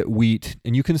was to get wheat,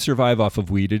 and you can survive off of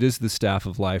wheat. It is the staff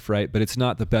of life, right? But it's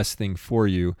not the best thing for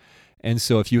you. And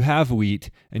so if you have wheat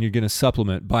and you're going to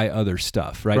supplement, buy other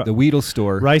stuff, right? The Wheatle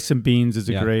store. Rice and beans is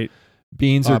a great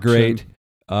Beans option. are great.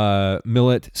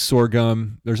 Millet,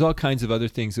 sorghum. There's all kinds of other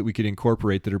things that we could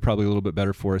incorporate that are probably a little bit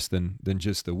better for us than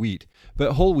just the wheat.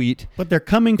 But whole wheat, but they're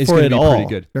coming is for gonna it be all. pretty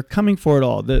good. They're coming for it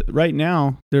all. Right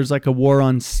now, there's like a war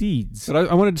on seeds.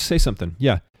 But I wanted to say something.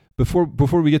 Yeah, before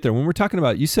we get there, when we're talking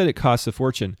about, you said it costs a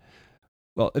fortune.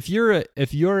 Well, if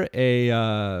you're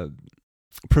a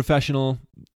professional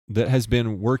that has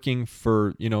been working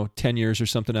for 10 years or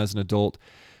something as an adult,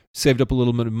 saved up a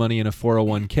little bit of money in a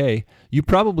 401k, you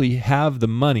probably have the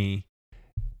money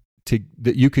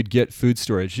that you could get food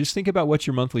storage. Just think about what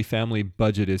your monthly family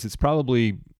budget is. It's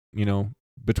probably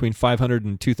between $500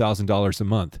 and $2,000 a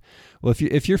month. Well,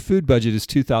 if your food budget is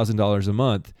 $2,000 a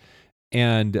month,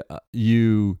 and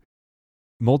you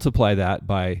multiply that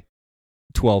by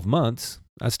 12 months,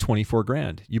 that's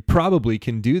 $24,000. You probably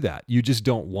can do that. You just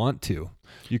don't want to.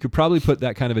 You could probably put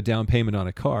that kind of a down payment on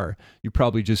a car. You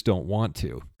probably just don't want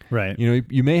to. Right.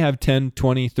 You may have $10,000,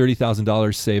 $20,000,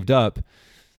 $30,000 saved up,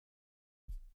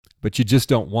 but you just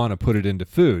don't want to put it into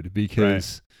food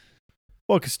because...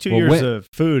 Well, because 2 years of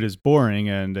food is boring,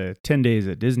 and 10 days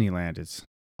at Disneyland is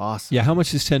awesome. Yeah, how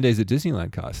much does 10 days at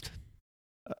Disneyland cost?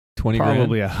 $20,000?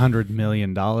 Probably $100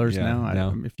 million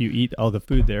now. If you eat all the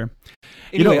food there.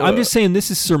 Anyway, I'm just saying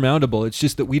this is surmountable. It's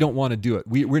just that we don't want to do it.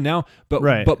 We're now,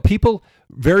 but people,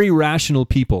 very rational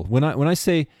people. When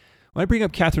I bring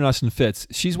up Catherine Austin Fitts,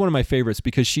 she's one of my favorites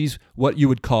because she's what you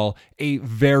would call a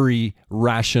very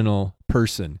rational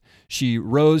person. She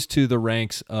rose to the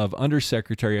ranks of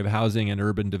Undersecretary of Housing and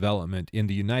Urban Development in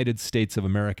the United States of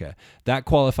America. That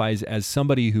qualifies as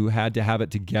somebody who had to have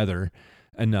it together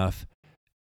enough.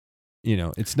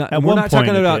 It's not. We're not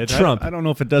talking about Trump. I don't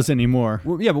know if it does anymore.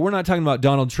 But we're not talking about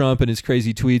Donald Trump and his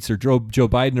crazy tweets or Joe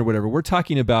Biden or whatever. We're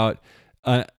talking about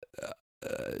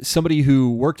somebody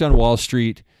who worked on Wall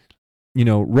Street,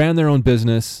 ran their own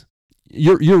business.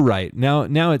 You're right.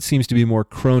 Now it seems to be more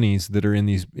cronies that are in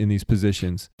these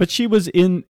positions. But she was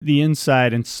in the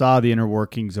inside and saw the inner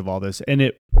workings of all this,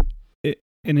 and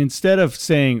and instead of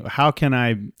saying how can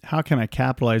I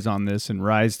capitalize on this and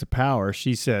rise to power,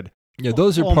 she said, "Yeah,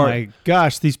 those are oh my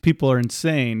gosh, these people are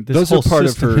insane. This whole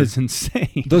system is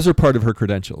insane." Those are part of her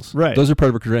credentials, right? Those are part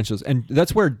of her credentials, and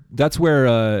that's where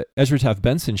Ezra Taft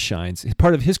Benson shines.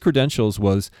 Part of his credentials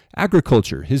was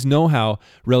agriculture, his know-how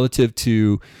relative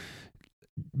to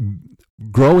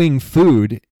growing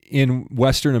food in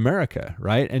Western America,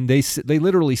 right? And they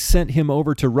literally sent him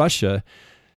over to Russia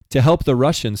to help the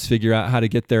Russians figure out how to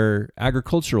get their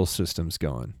agricultural systems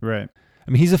going. Right.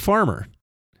 I mean, he's a farmer,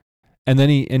 and then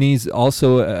he's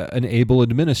also an able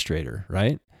administrator,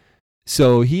 right?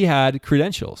 So he had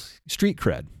credentials, street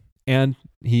cred, and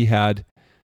he had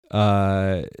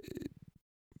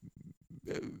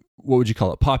what would you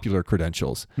call it? Popular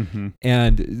credentials. Mm-hmm.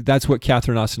 And that's what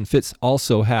Catherine Austin Fitts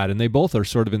also had. And they both are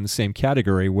sort of in the same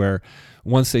category where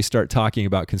once they start talking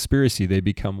about conspiracy, they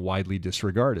become widely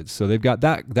disregarded. So they've got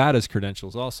that as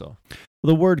credentials also.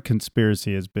 The word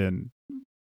conspiracy has been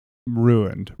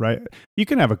ruined, right? You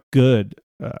can have a good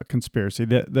conspiracy.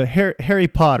 The Harry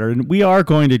Potter, and we are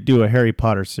going to do a Harry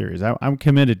Potter series. I'm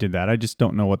committed to that. I just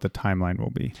don't know what the timeline will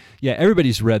be. Yeah,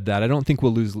 everybody's read that. I don't think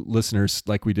we'll lose listeners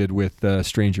like we did with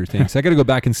Stranger Things. I got to go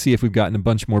back and see if we've gotten a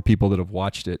bunch more people that have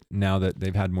watched it now that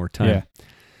they've had more time. Yeah.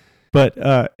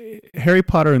 But Harry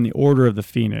Potter and the Order of the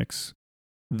Phoenix.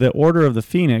 The Order of the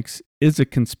Phoenix is a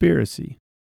conspiracy.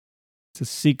 It's a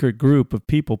secret group of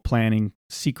people planning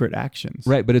secret actions.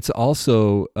 Right, but it's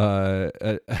also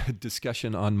a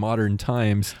discussion on modern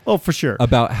times. Oh, for sure.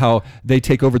 About how they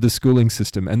take over the schooling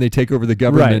system and they take over the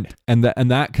government, right.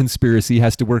 and that conspiracy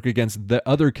has to work against the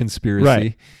other conspiracy.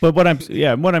 Right. But what I'm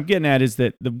getting at is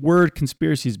that the word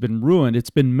conspiracy has been ruined. It's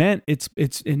been meant.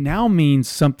 It now means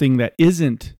something that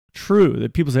isn't true.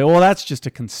 That people say, "Oh, that's just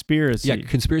a conspiracy." Yeah,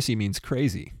 conspiracy means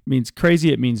crazy. It means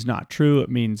crazy. It means not true. It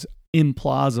means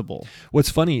implausible. What's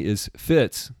funny is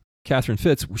Catherine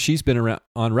Fitts, she's been around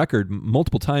on record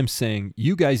multiple times saying,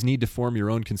 you guys need to form your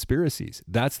own conspiracies.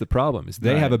 That's the problem, is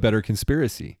they have a better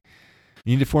conspiracy.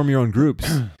 You need to form your own groups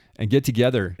and get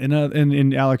together.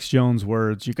 In Alex Jones'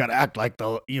 words, you got to act like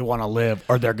you want to live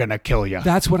or they're going to kill you.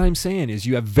 That's what I'm saying is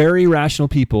you have very rational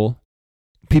people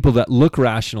that look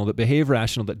rational, that behave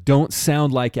rational, that don't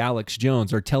sound like Alex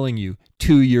Jones are telling you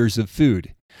 2 years of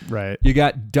food. Right. You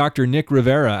got Dr. Nick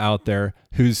Rivera out there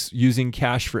who's using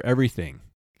cash for everything.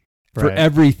 For Right.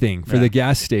 everything, for Yeah. the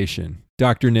gas station.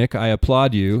 Dr. Nick, I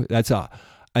applaud you.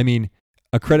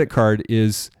 A credit card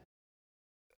is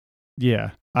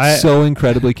Yeah. so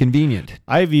incredibly convenient.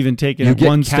 I've even taken You it get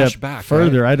one cash step back,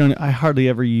 further. I hardly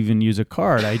ever even use a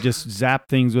card. I just zap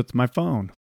things with my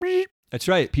phone. That's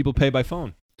right. People pay by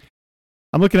phone.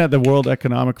 I'm looking at the World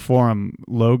Economic Forum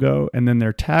logo, and then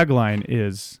their tagline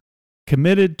is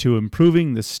committed to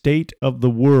improving the state of the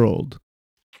world.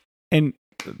 And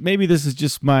maybe this is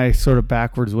just my sort of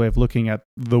backwards way of looking at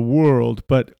the world,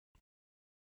 but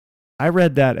I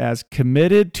read that as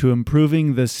committed to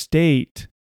improving the state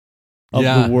of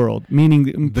Yeah. the world, meaning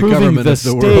improving government the of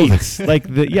the world. states, like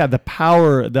the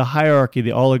power, the hierarchy,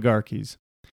 the oligarchies.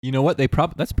 You know what?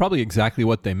 That's probably exactly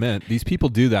what they meant. These people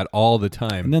do that all the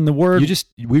time. And then the word,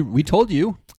 we told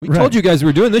you. We Right. told you guys we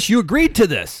were doing this. You agreed to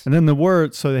this. and then the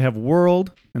word, so they have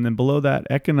world, and then below that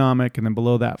economic, and then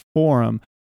below that forum,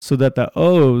 so that the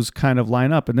O's kind of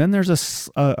line up. And then there's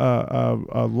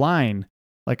a line,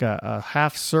 like a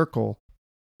half circle,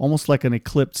 almost like an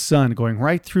eclipsed sun going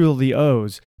right through the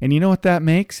O's. And you know what that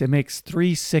makes? It makes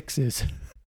 3 6s.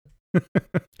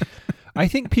 I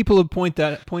think people have pointed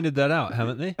that out,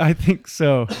 haven't they? I think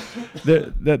so.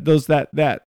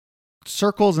 That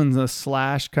circles and the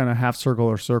slash kind of half circle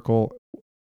or circle.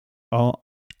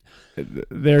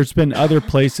 There's been other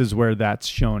places where that's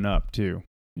shown up too,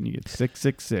 and you get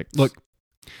 666. Look,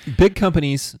 big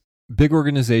companies, big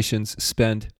organizations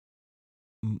spend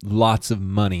lots of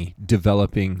money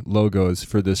developing logos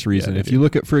for this reason. they If do. you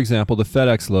look at, for example, the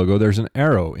FedEx logo, there's an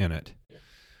arrow in it.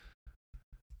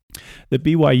 The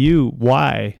BYU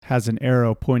Y has an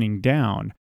arrow pointing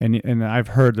down, and I've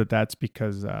heard that that's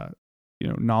because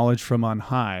knowledge from on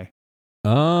high.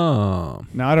 Oh.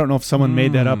 Now I don't know if someone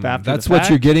made that up after. That's the what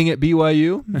you're fact. getting at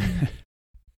BYU?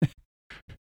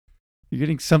 You're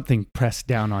getting something pressed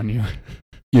down on you.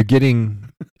 You're getting...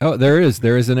 Oh, there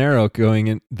is an arrow going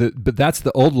in. But that's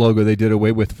the old logo they did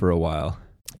away with for a while.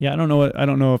 Yeah, I don't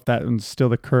know if that one's still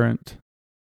the current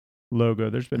logo.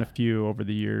 There's been a few over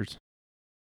the years.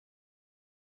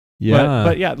 Yeah.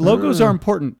 But yeah, logos are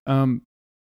important. And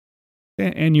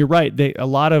you're right. A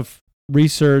lot of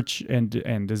research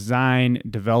and design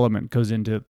development goes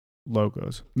into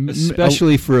logos.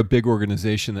 Especially for a big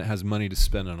organization that has money to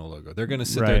spend on a logo. They're going to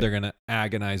sit there, Right. they're going to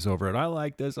agonize over it. I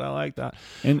like this, I like that.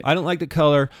 And I don't like the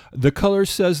color. The color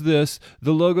says this.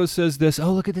 The logo says this.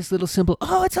 Oh, look at this little symbol.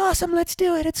 Oh, it's awesome. Let's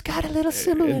do it. It's got a little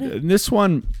symbol in it. this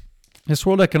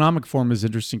World Economic Forum is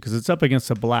interesting because it's up against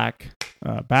a black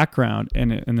background,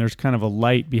 and there's kind of a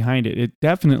light behind it. It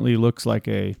definitely looks like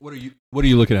a. What are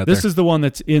you looking at This there? is the one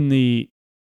that's in the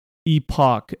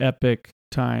Epic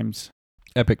Times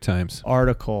Epic Times.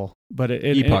 article, but it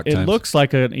Epoch Times. looks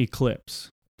like an eclipse.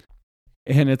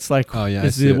 And it's like, Oh, yeah, I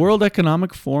is see the it. World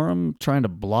Economic Forum trying to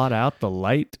blot out the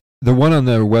light? The one on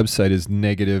their website is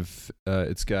negative.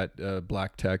 It's got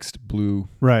black text, blue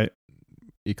Right.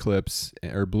 eclipse,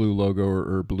 or blue logo,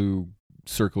 or blue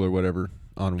circle, or whatever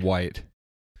on white.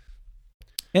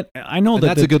 And I know And that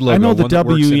that's a good logo, I know the one that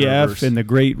works in WEF reverse. and the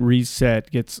Great Reset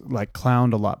gets like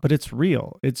clowned a lot, but it's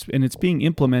real. It's being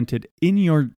implemented in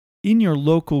your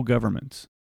local governments.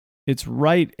 It's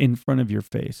right in front of your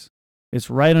face. It's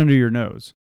right under your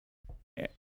nose.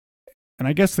 And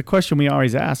I guess the question we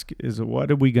always ask is, what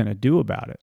are we going to do about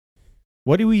it?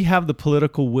 What do we have the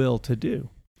political will to do?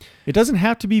 It doesn't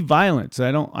have to be violence.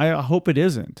 I hope it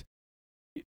isn't.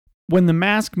 When the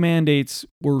mask mandates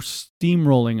were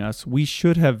steamrolling us, we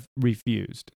should have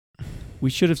refused. We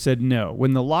should have said no.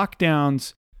 When the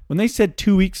lockdowns, when they said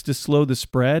 2 weeks to slow the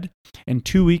spread, and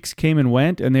 2 weeks came and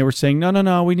went, and they were saying,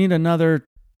 no, we need another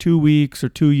 2 weeks or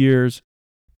 2 years,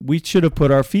 we should have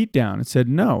put our feet down and said,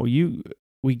 no,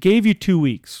 we gave you 2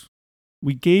 weeks.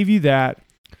 We gave you that.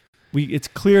 It's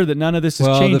clear that none of this is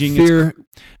changing.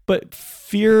 But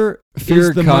fear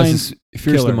is the causes mind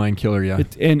fear's the killer. mind killer. Yeah.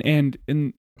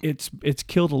 It's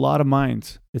killed a lot of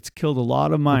minds. It's killed a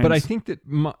lot of minds. But I think that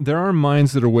there are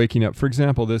minds that are waking up. For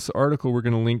example, this article we're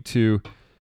going to link to,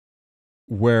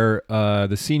 where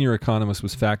the senior economist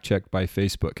was fact-checked by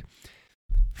Facebook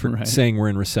for Right. saying we're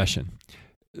in recession.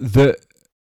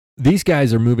 These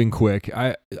guys are moving quick.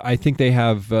 I think they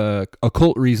have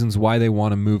occult reasons why they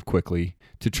want to move quickly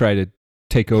to try to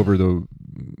take over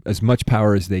as much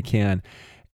power as they can.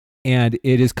 And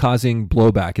it is causing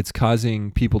blowback. It's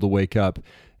causing people to wake up.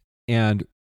 And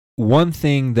one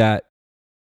thing that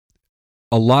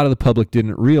a lot of the public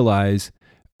didn't realize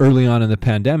early on in the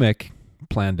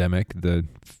the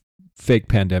fake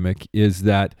pandemic, is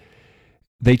that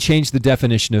they changed the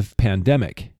definition of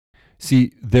pandemic.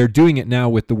 See, they're doing it now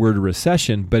with the word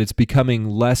recession, but it's becoming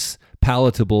less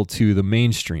palatable to the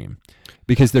mainstream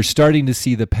because they're starting to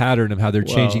see the pattern of how they're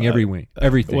changing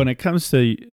everything. When it comes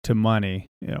to money,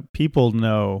 people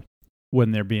know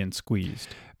when they're being squeezed.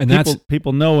 And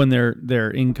people know when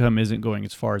their income isn't going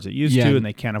as far as it used to, and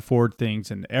they can't afford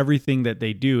things, and everything that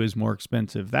they do is more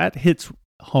expensive. That hits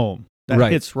home.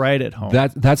 That hits right at home.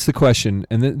 That's the question,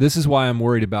 and this is why I'm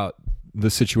worried about the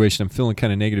situation. I'm feeling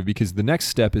kind of negative because the next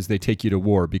step is they take you to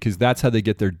war, because that's how they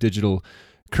get their digital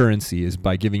currency, is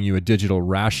by giving you a digital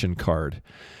ration card.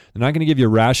 They're not going to give you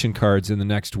ration cards in the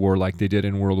next war like they did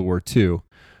in World War II,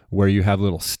 where you have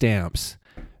little stamps.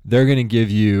 They're going to give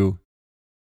you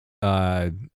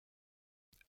a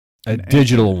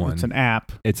digital one. It's an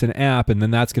app. It's an app, and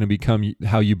then that's going to become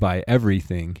how you buy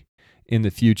everything in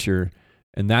the future.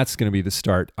 And that's going to be the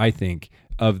start, I think,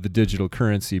 of the digital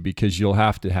currency, because you'll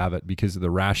have to have it because of the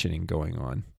rationing going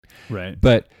on. Right.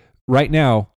 But right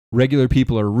now, regular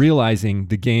people are realizing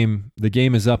the game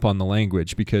is up on the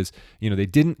language, because they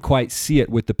didn't quite see it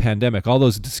with the pandemic. All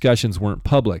those discussions weren't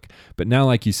public. But now,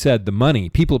 like you said, the money,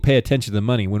 people pay attention to the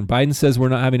money. When Biden says we're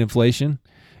not having inflation,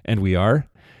 and we are,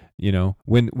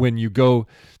 when you go,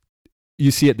 you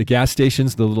see at the gas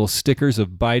stations the little stickers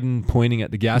of Biden pointing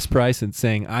at the gas price and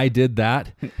saying, "I did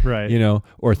that," right?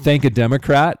 Or "Thank a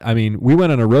Democrat." I mean, we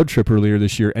went on a road trip earlier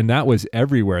this year, and that was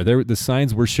everywhere. The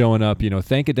signs were showing up.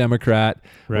 "Thank a Democrat,"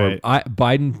 right? Or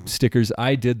Biden stickers.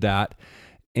 "I did that,"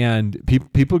 and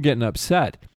people getting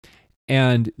upset.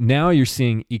 And now you're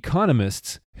seeing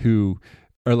economists who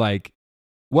are like,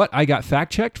 "What? I got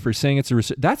fact checked for saying it's a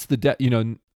that's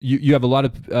the You have a lot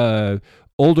of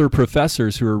older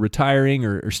professors who are retiring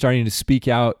or starting to speak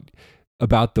out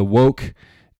about the woke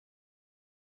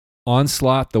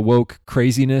onslaught, the woke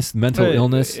craziness, mental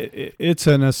illness. It's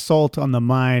an assault on the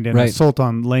mind and an assault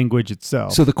on language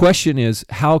itself. So the question is,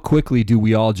 how quickly do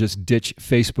we all just ditch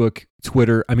Facebook,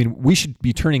 Twitter? I mean, we should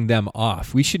be turning them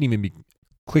off. We shouldn't even be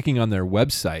clicking on their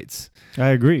websites. I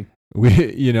agree. I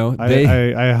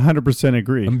 100%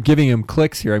 agree. I'm giving them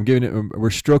clicks here. We're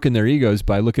stroking their egos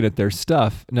by looking at their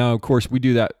stuff. Now, of course, we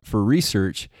do that for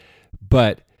research,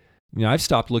 but I've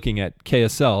stopped looking at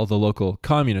KSL, the local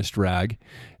communist rag,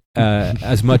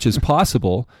 as much as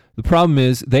possible. The problem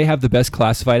is they have the best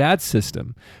classified ad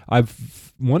system.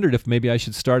 I've wondered if maybe I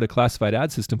should start a classified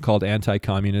ad system called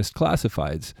Anti-Communist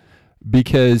Classifieds,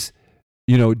 because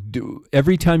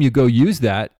every time you go use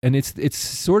that, and it's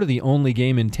sort of the only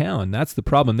game in town. That's the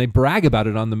problem. They brag about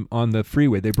it on the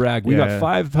freeway. They brag, we got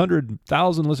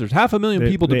 500,000 listeners. 500,000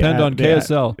 people depend on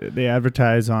KSL. They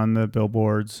advertise on the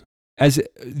billboards. As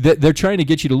they're trying to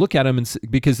get you to look at them,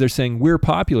 because they're saying we're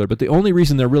popular, but the only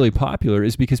reason they're really popular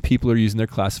is because people are using their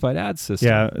classified ad system.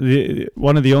 Yeah,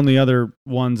 one of the only other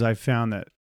ones I found that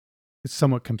is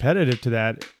somewhat competitive to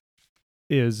that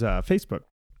is Facebook.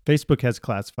 Facebook has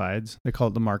classifieds. They call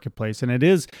it the marketplace, and it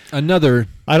is another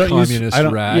communist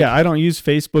rag. Yeah, I don't use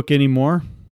Facebook anymore,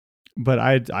 but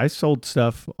I sold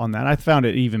stuff on that. I found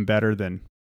it even better than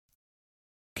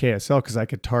KSL because I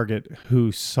could target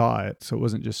who saw it, so it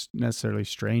wasn't just necessarily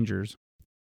strangers.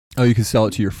 Oh, you can sell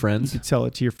it to your friends? You could sell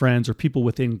it to your friends or people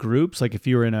within groups. Like if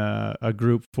you were in a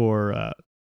group for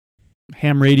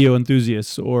ham radio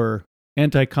enthusiasts or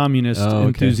anti-communist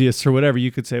enthusiasts or whatever, you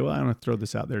could say, well, I don't want to throw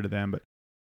this out there to them, but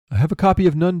I have a copy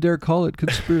of None Dare Call It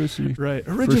Conspiracy. Right.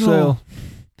 Original. For sale.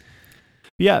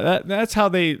 Yeah, that's how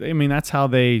they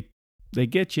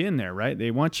get you in there, right?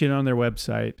 They want you on their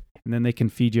website, and then they can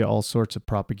feed you all sorts of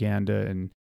propaganda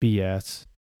and BS.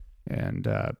 And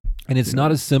it's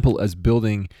not as simple as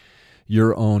building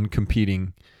your own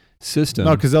competing system.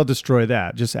 No, because they'll destroy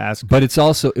that. Just ask. But it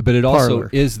also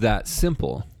is that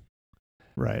simple.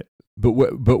 Right. But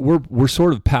we're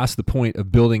sort of past the point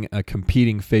of building a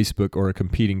competing Facebook or a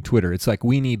competing Twitter. It's like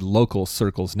we need local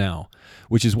circles now,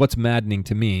 which is what's maddening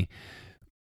to me,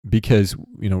 because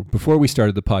before we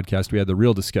started the podcast, we had the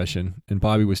real discussion, and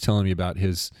Bobby was telling me about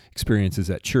his experiences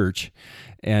at church,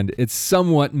 and it's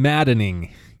somewhat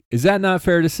maddening. Is that not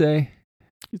fair to say?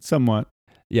 It's somewhat.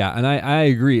 Yeah, and I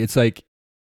agree. It's like,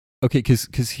 okay,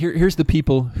 because here's the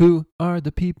people. Who are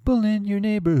the people in your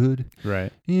neighborhood?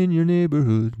 Right. In your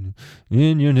neighborhood.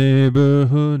 In your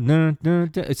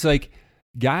neighborhood. It's like,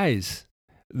 guys,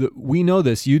 we know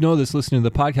this. You know this listening to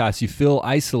the podcast. You feel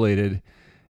isolated.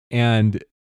 And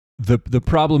the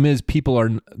problem is people are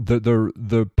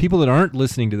the people that aren't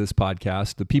listening to this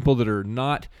podcast, the people that are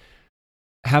not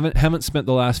haven't spent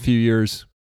the last few years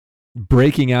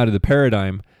breaking out of the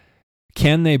paradigm.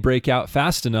 Can they break out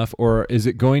fast enough, or is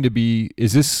it going to be?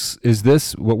 Is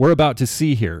this what we're about to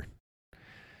see here?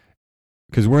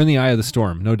 Because we're in the eye of the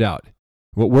storm, no doubt.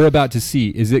 What we're about to see,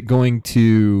 is it going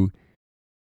to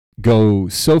go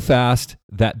so fast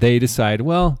that they decide,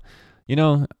 well,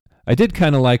 I did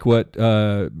kind of like what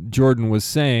Jordan was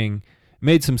saying,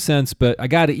 made some sense, but I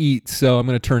got to eat, so I'm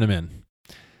going to turn him in.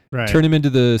 Right. Turn him into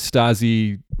the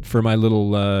Stasi for my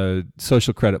little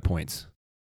social credit points.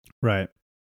 Right.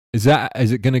 Is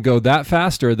it going to go that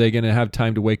fast, or are they going to have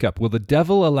time to wake up? Will the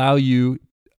devil allow you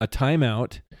a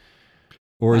timeout,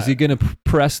 or is he going to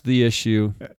press the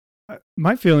issue?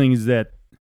 My feeling is that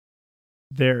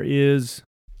there is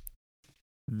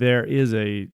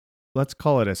a, let's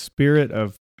call it a spirit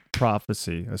of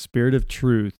prophecy, a spirit of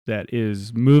truth that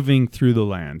is moving through the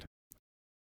land.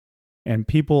 And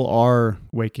people are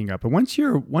waking up. And once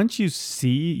you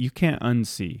see, you can't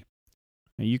unsee.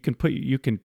 And you can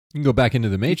go back into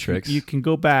the Matrix. You can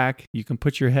go back. You can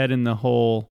put your head in the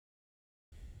hole.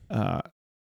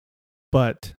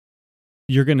 But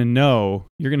you're gonna know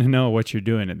what you're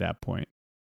doing at that point,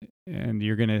 and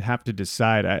you're gonna have to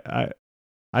decide.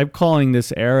 I'm calling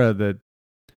this era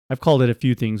I've called it a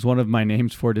few things. One of my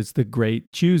names for it is the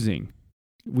Great Choosing.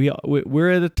 We're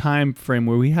at a time frame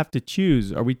where we have to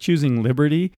choose. Are we choosing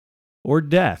liberty or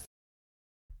death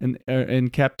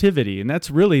and captivity? And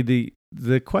that's really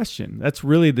the question. That's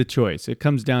really the choice. It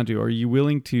comes down to, are you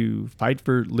willing to fight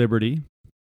for liberty,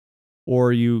 or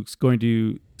are you going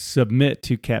to submit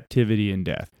to captivity and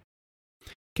death?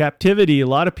 Captivity, a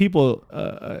lot of people,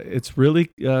 it's really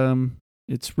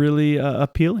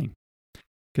appealing,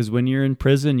 because when you're in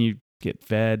prison, you get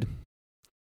fed,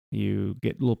 you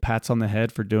get little pats on the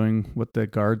head for doing what the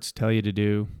guards tell you to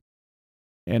do.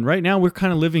 And right now, we're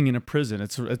kind of living in a prison.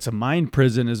 It's a mind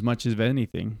prison as much as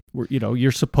anything.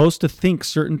 You're supposed to think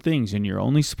certain things, and you're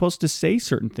only supposed to say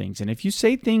certain things. And if you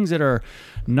say things that are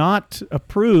not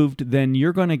approved, then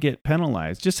you're going to get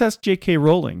penalized. Just ask J.K.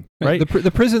 Rowling, right?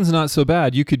 The prison's not so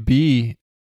bad. You could be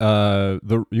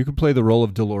you could play the role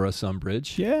of Dolores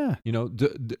Umbridge. Yeah.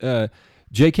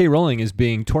 J.K. Rowling is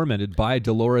being tormented by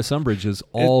Dolores Umbridges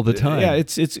all the time. Yeah,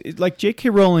 it's like J.K.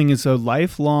 Rowling is a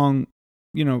lifelong,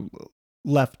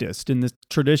 leftist in the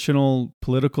traditional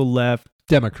political left,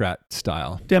 Democrat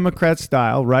style,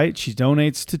 right? She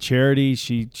donates to charity.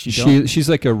 She's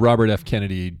like a Robert F.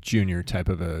 Kennedy Jr. type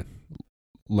of a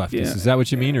leftist. Yeah. Is that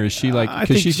what you mean, or is she like? I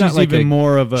think she's not like even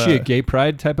more of a. She a gay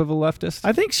pride type of a leftist.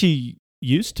 I think she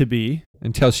used to be,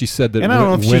 until she said that. And I don't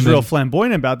know if she's real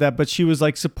flamboyant about that, but she was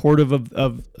like supportive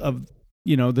of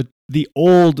the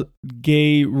old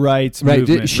gay rights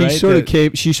movement. She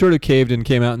sort of caved and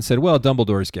came out and said, "Well,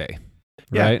 Dumbledore's gay."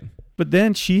 Yeah. Right. But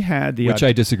then she had which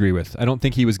I disagree with. I don't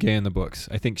think he was gay in the books.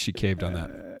 I think she caved on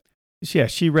that. Yeah,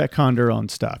 she retconned her own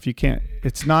stuff. You can't.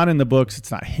 It's not in the books. It's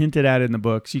not hinted at in the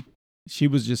books. She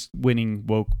was just winning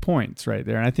woke points right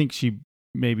there, and I think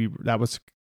that was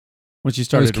when she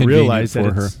started to realize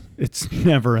that it's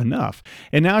never enough.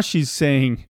 And now she's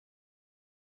saying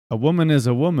a woman is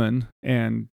a woman,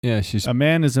 and a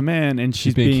man is a man, and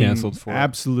she's being canceled for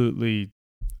absolutely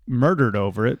murdered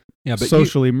over it. Yeah, but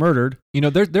socially murdered.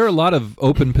 There are a lot of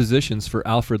open positions for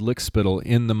Alfred Lickspittle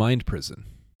in the mind prison.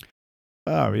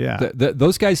 Oh yeah,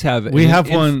 those guys have. We have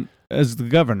one as the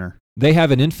governor. They have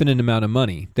an infinite amount of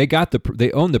money. They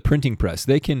own the printing press.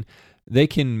 They can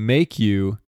make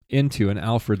you into an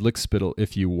Alfred Lickspittle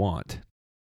if you want.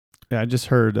 Yeah, I just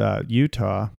heard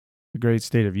Utah, the great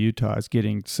state of Utah, is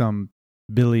getting some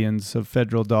billions of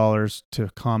federal dollars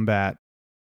to combat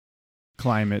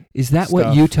climate. Is that stuff.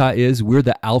 What Utah is? We're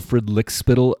the Alfred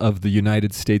Lickspittle of the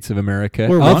United States of America.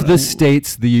 Of the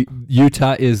states, the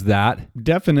Utah is that.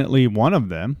 Definitely one of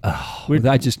them. Oh,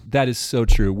 that is so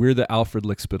true. We're the Alfred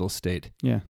Lickspittle state.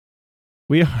 Yeah,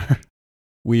 we are.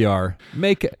 We are.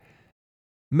 Make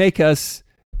us.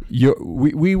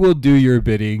 We will do your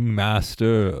bidding,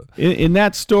 master. In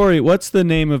that story, what's the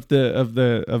name of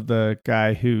the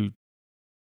guy who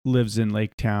lives in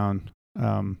Lake Town?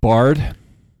 Bard.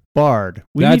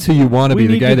 That's who you want to be,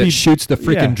 the guy that shoots the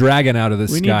freaking dragon out of the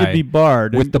sky. We need to be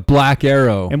Bard. With the black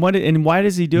arrow. And why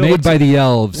does he do it? Made by the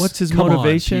elves. What's his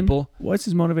motivation? What's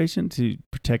his motivation? To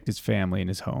protect his family and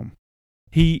his home.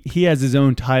 He has his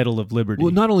own title of liberty.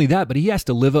 Well, not only that, but he has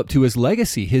to live up to his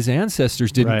legacy. His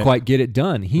ancestors didn't quite get it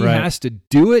done. He has to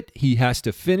do it. He has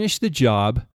to finish the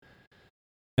job.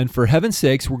 And for heaven's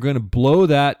sakes, we're going to blow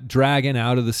that dragon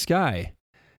out of the sky.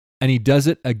 And he does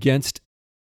it against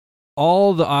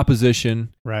all the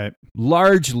opposition,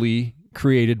 largely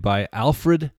created by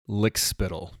Alfred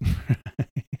Lickspittle.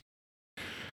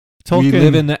 We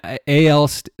live in the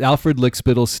Alfred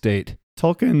Lickspittle state.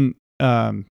 Tolkien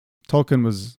Tolkien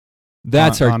was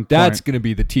That's on that's point. going to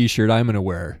be the T-shirt I'm going to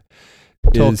wear.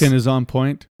 Tolkien is on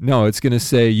point. No, it's going to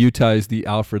say Utah is the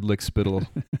Alfred Lickspittle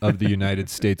of the United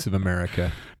States of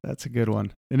America. That's a good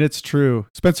one. And it's true.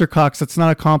 Spencer Cox, that's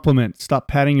not a compliment. Stop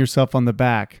patting yourself on the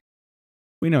back.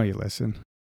 We know you listen.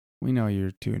 We know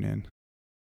you tune in.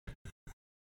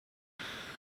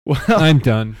 Well, I'm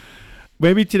done.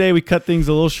 maybe today we cut things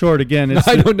a little short again.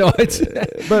 I don't know. It's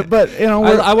but you know,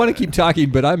 I want to keep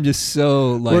talking, but I'm just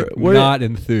so we're not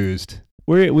enthused.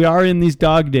 we are in these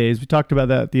dog days. We talked about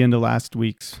that at the end of last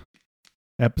week's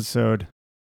episode.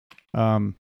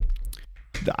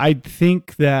 I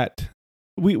think that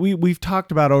we've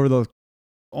talked about over the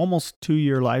almost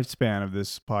 2-year lifespan of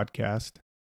this podcast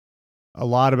a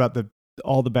lot about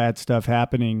all the bad stuff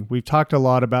happening. We've talked a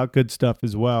lot about good stuff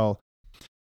as well.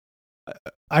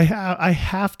 I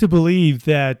have to believe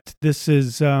that this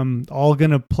is all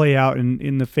going to play out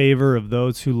in the favor of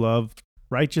those who love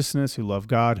righteousness, who love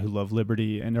God, who love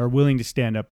liberty, and are willing to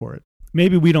stand up for it.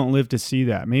 Maybe we don't live to see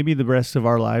that. Maybe the rest of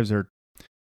our lives are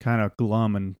kind of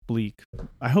glum and bleak.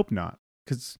 I hope not,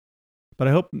 but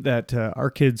I hope that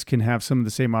our kids can have some of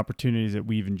the same opportunities that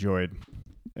we've enjoyed,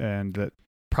 and that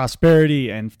prosperity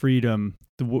and freedom,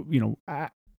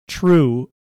 true,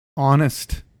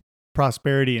 honest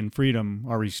prosperity and freedom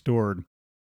are restored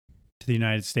to the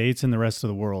United States and the rest of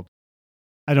the world.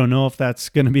 I don't know if that's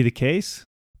going to be the case.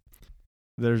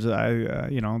 There's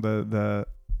the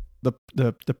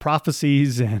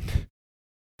prophecies and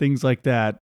things like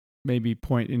that maybe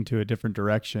point into a different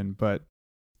direction, but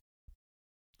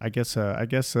I guess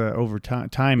over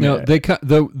time. No,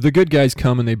 the good guys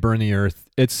come and they burn the earth.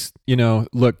 It's,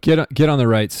 look, get on the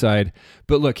right side.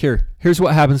 But look, here's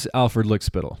what happens to Alfred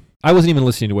Lickspittle. I wasn't even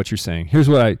listening to what you're saying. Here's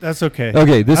what That's okay.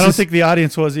 Okay, I don't think the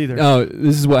audience was either. No,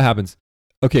 this is what happens.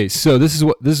 Okay, so this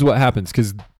is what happens,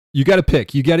 because you got to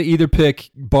pick. You got to either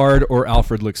pick Bard or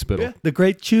Alfred Lickspittle. Yeah, the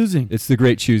great choosing. It's the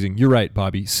great choosing. You're right,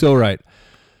 Bobby. So right.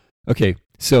 Okay,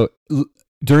 so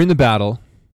during the battle,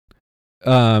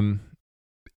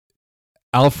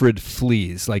 Alfred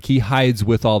flees. Like, he hides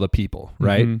with all the people,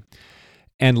 right? Mm-hmm.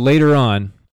 And later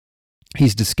on,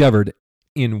 he's discovered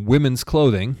in women's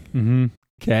clothing. Mm-hmm.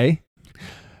 Okay.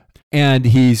 And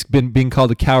he's being called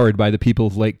a coward by the people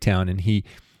of Lake Town, and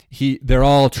they're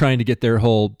all trying to get their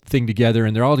whole thing together,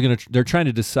 and they're trying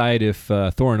to decide if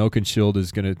Thorin Oakenshield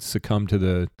is going to succumb to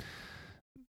the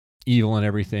evil and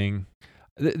everything.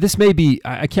 This may be,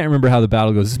 I can't remember how the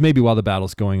battle goes. This may be while the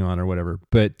battle's going on or whatever.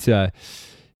 But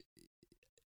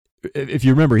if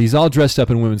you remember, he's all dressed up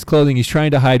in women's clothing. He's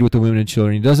trying to hide with the women and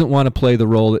children. He doesn't want to play the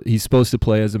role that he's supposed to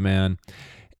play as a man.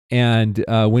 And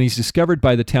when he's discovered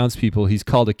by the townspeople, he's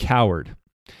called a coward.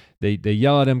 They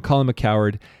yell at him, call him a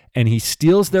coward, and he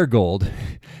steals their gold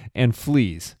and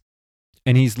flees.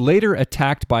 And he's later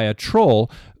attacked by a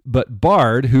troll, but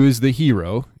Bard, who is the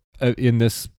hero in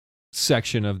this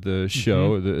section of the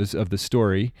show, of the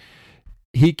story,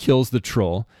 he kills the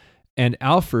troll. And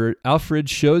Alfred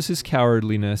shows his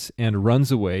cowardliness and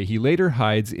runs away. He later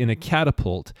hides in a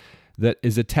catapult that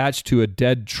is attached to a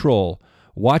dead troll,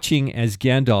 watching as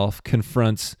Gandalf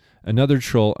confronts another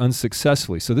troll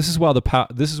unsuccessfully. So this is while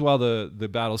the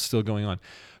battle's still going on.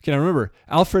 Okay, now remember,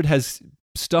 Alfred has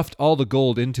stuffed all the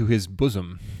gold into his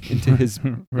bosom, into his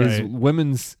Right. his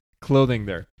women's clothing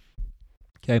there.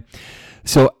 Okay,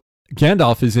 so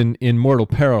Gandalf is in mortal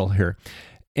peril here,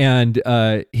 and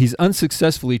he's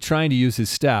unsuccessfully trying to use his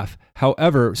staff.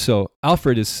 However, so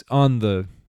Alfred is on the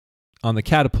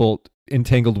catapult,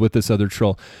 entangled with this other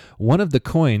troll. One of the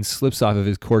coins slips off of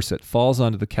his corset, falls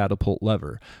onto the catapult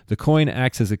lever. The coin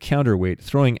acts as a counterweight,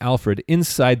 throwing Alfred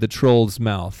inside the troll's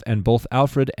mouth, and both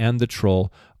Alfred and the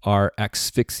troll are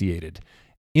asphyxiated,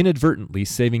 inadvertently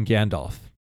saving Gandalf.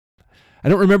 I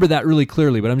don't remember that really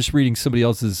clearly, but I'm just reading somebody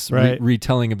else's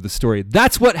retelling of the story.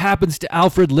 That's what happens to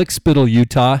Alfred Lickspittle,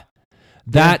 Utah.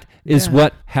 That is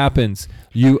what happens.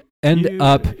 You end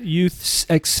up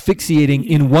asphyxiating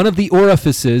in one of the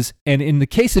orifices, and in the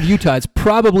case of Utah, it's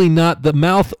probably not the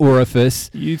mouth orifice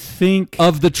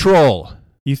of the troll.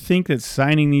 You think that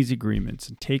signing these agreements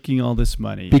and taking all this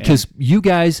money... Because you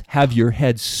guys have your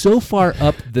head so far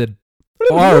up the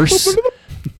arse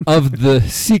of the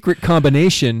secret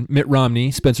combination, Mitt Romney,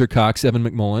 Spencer Cox, Evan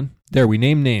McMullen. There, we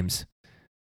name names.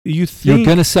 You're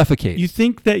going to suffocate. You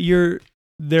think that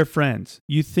they're friends.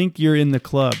 You think you're in the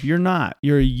club. You're not.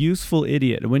 You're a useful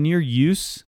idiot. When your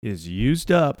use is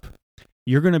used up,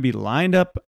 you're going to be lined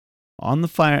up on the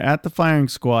firing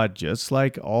squad, just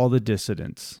like all the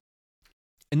dissidents.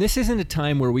 And this isn't a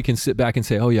time where we can sit back and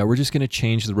say, oh yeah, we're just going to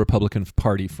change the Republican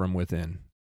Party from within.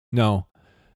 No.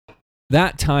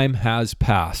 That time has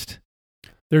passed.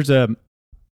 There's a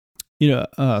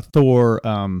Thor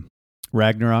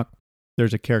Ragnarok.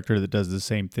 There's a character that does the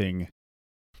same thing.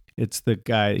 It's the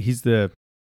guy. He's the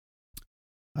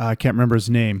I can't remember his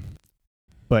name,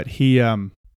 but he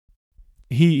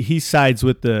sides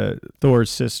with the Thor's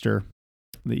sister,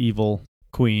 the evil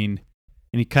queen,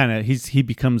 and he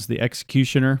becomes the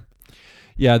executioner.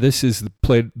 Yeah, this is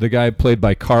the guy played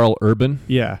by Carl Urban.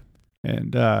 Yeah,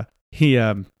 and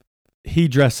he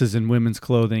dresses in women's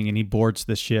clothing and he boards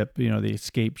the ship, the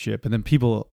escape ship, and then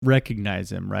people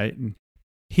recognize him, right? And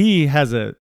he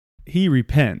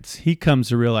repents. He comes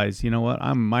to realize, you know what?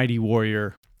 I'm a mighty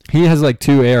warrior. He has like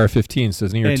 2 AR-15s,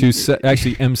 doesn't he? Or And- 2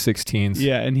 actually M16s.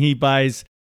 Yeah, and he buys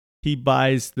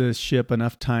the ship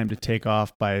enough time to take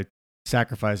off by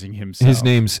sacrificing himself. His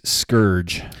name's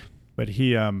Scourge. But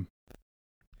he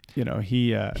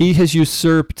He has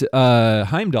usurped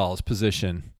Heimdall's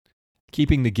position,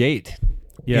 keeping the gate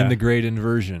in the Great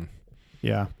Inversion.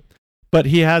 Yeah. But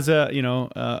he has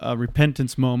a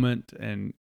repentance moment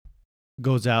and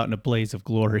goes out in a blaze of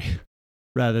glory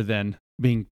rather than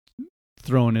being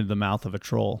thrown into the mouth of a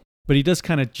troll. But he does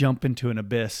kind of jump into an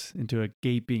abyss, into a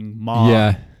gaping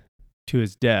maw to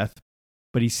his death.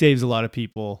 But he saves a lot of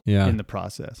people in the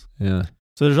process. Yeah.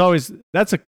 So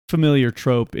that's a familiar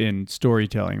trope in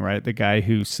storytelling, right? The guy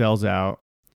who sells out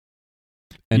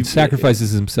and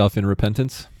sacrifices himself in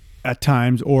repentance at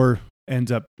times, or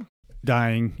ends up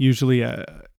dying. Usually,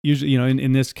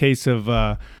 in this case of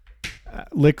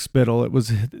Lickspittle, it was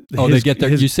they get their.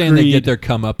 You're saying greed. They get their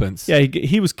comeuppance? Yeah,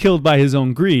 he was killed by his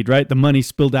own greed, right? The money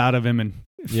spilled out of him and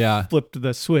flipped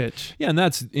the switch. Yeah, and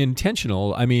that's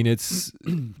intentional. I mean, it's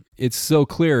so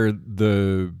clear,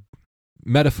 the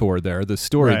metaphor there, the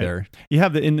story there. You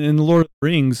have in the Lord of the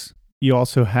Rings. You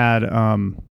also had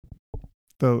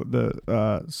the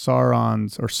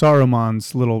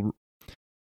Saruman's little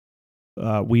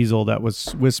weasel that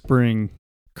was whispering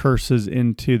curses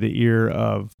into the ear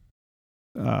of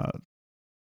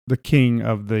the king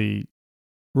of the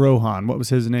Rohan. What was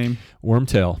his name?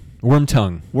 Wormtongue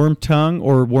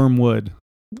or Wormwood?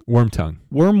 Wormtongue.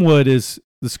 Wormwood is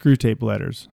the screw tape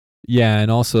letters. Yeah, and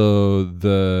also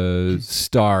the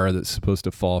star that's supposed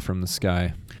to fall from the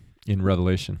sky in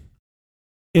Revelation.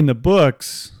 In the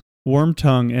books,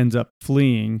 Wormtongue ends up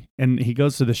fleeing, and he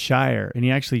goes to the Shire, and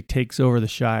he actually takes over the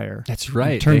Shire. That's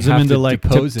right. And turns them into like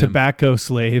tobacco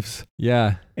slaves.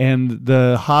 Yeah. And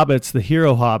the hobbits, the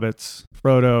hero hobbits,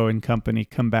 Frodo and company,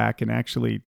 come back and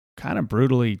actually kind of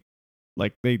brutally,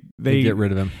 like they get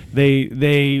rid of him.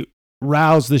 They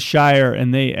rouse the Shire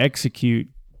and they execute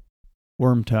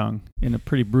Wormtongue in a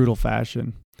pretty brutal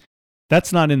fashion.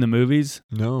 That's not in the movies.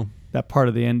 No. That part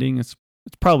of the ending, it's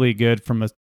probably good from a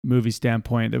movie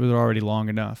standpoint. It was already long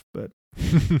enough, but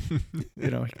he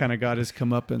kind of got his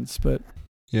comeuppance. But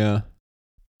yeah,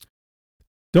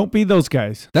 don't be those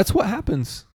guys. That's what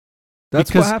happens. What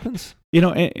happens.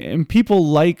 And people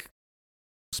like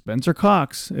Spencer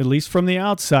Cox, at least from the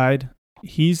outside,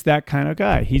 he's that kind of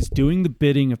guy. He's doing the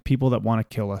bidding of people that want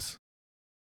to kill us.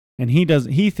 And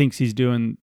he thinks he's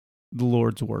doing the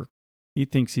Lord's work. He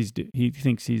thinks he's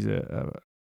a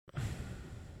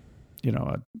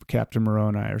Captain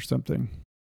Moroni or something.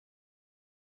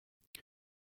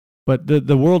 But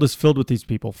the world is filled with these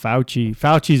people.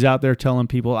 Fauci's out there telling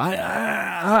people,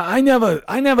 I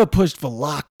never pushed for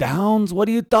lockdowns. What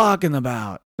are you talking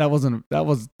about? That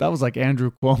was like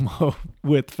Andrew Cuomo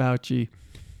with Fauci.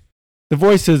 The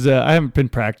voices, I haven't been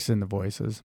practicing the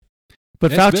voices.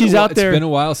 But Fauci's out there. It's been a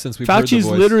while since we've heard the Fauci's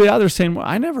voice. literally out there saying, well,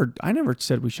 I never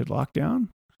said we should lock down.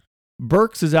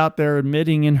 Birx is out there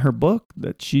admitting in her book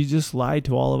that she just lied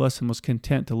to all of us and was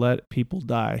content to let people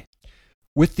die.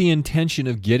 With the intention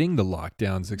of getting the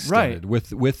lockdowns extended.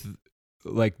 Right. With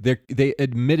like they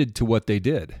admitted to what they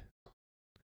did.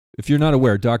 If you're not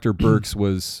aware, Dr. Birx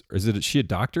is she a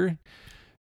doctor?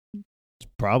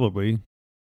 Probably.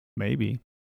 Maybe.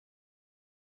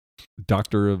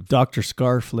 Dr.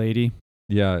 Scarf lady.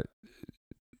 Yeah.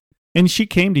 And she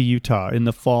came to Utah in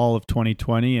the fall of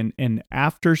 2020, and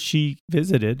after she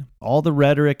visited, all the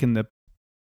rhetoric and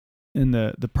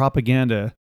the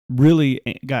propaganda really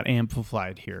got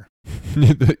amplified here.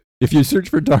 If you search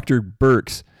for Dr.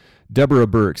 Birx, Deborah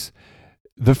Birx,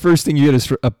 the first thing you get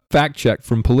is a fact check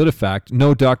from PolitiFact.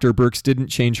 No, Dr. Birx didn't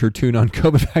change her tune on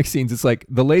COVID vaccines. It's like,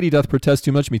 the lady doth protest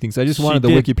too much, methinks. I just wanted the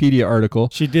Wikipedia article.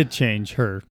 She did change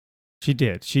her. She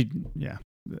did. Yeah.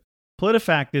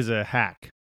 PolitiFact is a hack.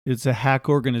 It's a hack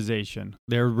organization.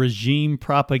 They're regime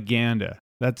propaganda.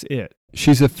 That's it.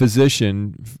 She's a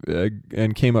physician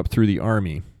and came up through the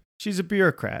army. She's a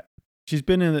bureaucrat. She's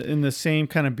been in the same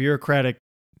kind of bureaucratic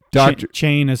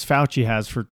chain as Fauci has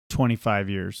for 25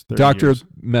 years. Doctor years. of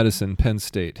Medicine, Penn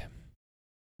State.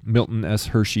 Milton S.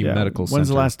 Hershey Medical Center. When's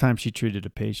the last time she treated a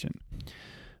patient?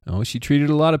 Oh, she treated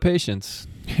a lot of patients.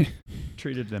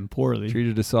 Treated them poorly.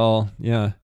 Treated us all.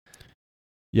 Yeah.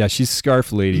 Yeah, she's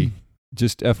Scarf Lady.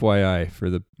 Just FYI for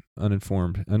the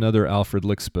uninformed. Another Alfred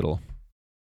Lickspittle.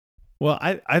 Well,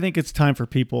 I think it's time for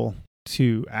people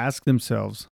to ask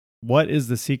themselves, what is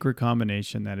the secret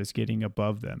combination that is getting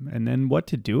above them? And then what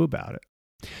to do about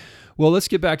it. Well, let's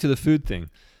get back to the food thing.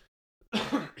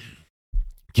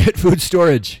 Get food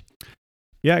storage.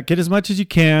 Yeah, get as much as you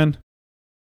can,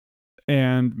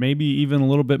 and maybe even a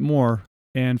little bit more,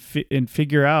 and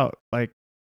figure out like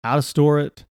how to store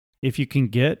it. If you can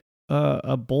get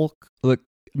a bulk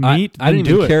meat, I don't then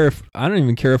do even it. care if I don't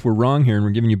even care if we're wrong here and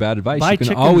we're giving you bad advice. Buy You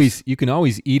chickens. can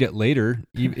always eat it later.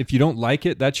 If you don't like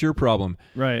it, that's your problem.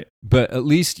 Right. But at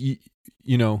least you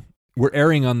know we're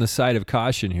erring on the side of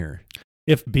caution here.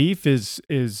 If beef is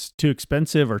too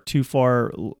expensive or too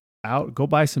far out, go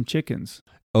buy some chickens.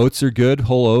 Oats are good,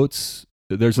 whole oats.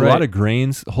 There's a Right. lot of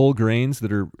grains, whole grains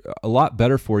that are a lot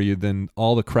better for you than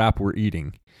all the crap we're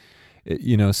eating.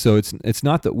 So it's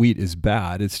not that wheat is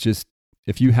bad. It's just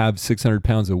if you have 600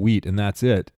 pounds of wheat and that's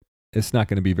it, it's not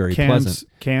going to be very pleasant.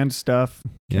 Canned stuff,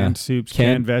 canned soups, Canned-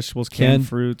 canned vegetables, canned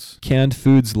fruits. Canned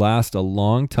foods last a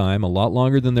long time, a lot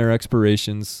longer than their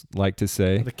expirations like to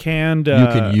say. The canned You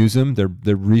can use them.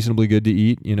 They're reasonably good to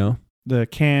eat, the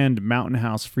canned Mountain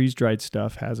House freeze dried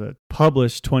stuff has a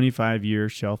published 25-year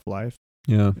shelf life.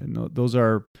 Yeah. And those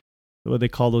are what they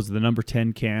call those the number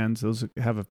 10 cans. Those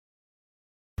have a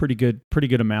pretty good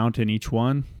amount in each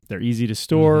one. They're easy to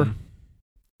store. Mhm.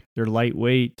 They're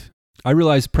lightweight. I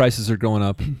realize prices are going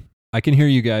up. I can hear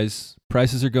you guys.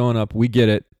 Prices are going up. We get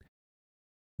it.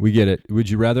 Would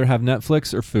you rather have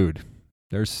Netflix or food?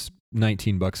 There's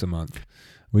 $19 a month.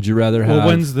 Would you rather have? Well,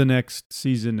 when's the next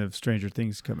season of Stranger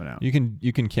Things coming out? You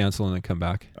can cancel and then come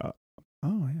back.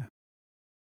 Oh yeah.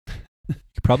 You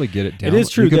could probably get it downloaded. It is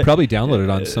true You could that- probably download it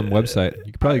on some website.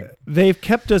 You could probably. They've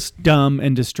kept us dumb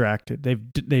and distracted.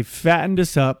 They've fattened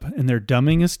us up and they're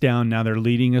dumbing us down. Now they're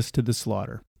leading us to the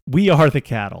slaughter. We are the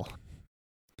cattle.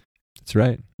 That's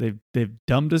right. They've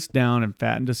dumbed us down and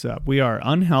fattened us up. We are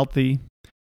unhealthy.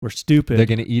 We're stupid. They're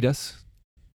going to eat us.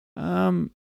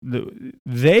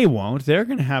 They won't. They're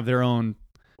going to have their own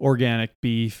organic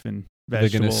beef and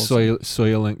vegetables. They're going to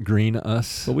Soylent Green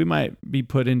us. But we might be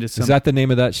put into some. Is that the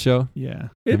name of that show? Yeah.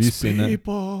 Have you seen that?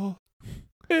 people.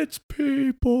 It's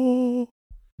people.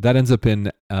 That ends up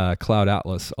in Cloud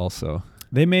Atlas also.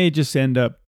 They may just end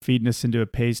up feeding us into a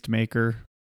paste maker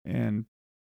and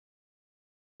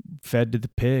fed to the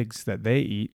pigs that they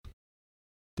eat.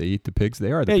 They eat the pigs.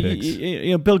 They are the Hey,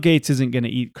 pigs. Bill Gates isn't going to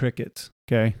eat crickets.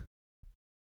 Okay.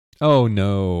 Oh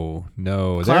no.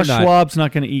 Klaus Schwab's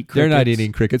not going to eat crickets. They're not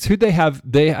eating crickets. Who'd they have?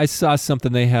 I saw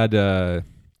something they had.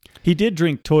 He did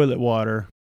drink toilet water.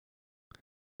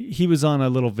 He was on a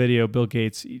little video, Bill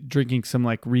Gates, drinking some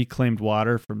like reclaimed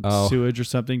water from sewage or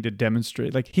something to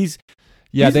demonstrate. Like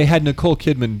they had Nicole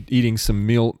Kidman eating some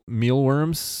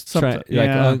mealworms,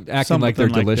 acting like they're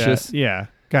delicious. That. Yeah,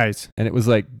 guys. And it was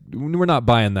like, we're not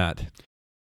buying that.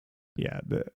 Yeah,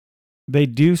 they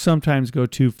do sometimes go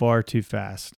too far too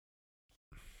fast,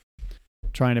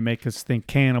 trying to make us think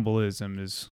cannibalism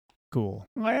is cool.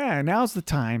 Oh yeah, now's the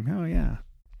time. Oh yeah.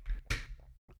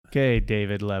 Okay,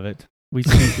 David Levitt. We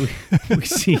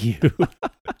see you,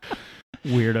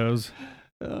 weirdos.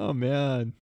 Oh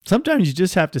man. Sometimes you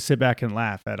just have to sit back and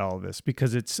laugh at all this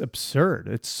because it's absurd.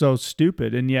 It's so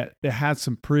stupid, and yet it has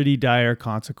some pretty dire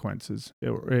consequences.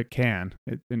 It can,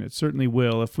 and it certainly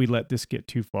will if we let this get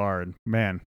too far. And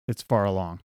man, it's far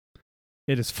along.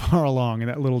 It is far along, and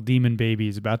that little demon baby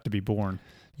is about to be born.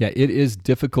 Yeah, it is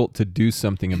difficult to do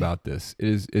something about this.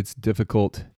 It's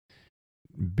difficult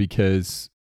because,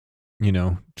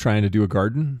 trying to do a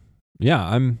garden. Yeah,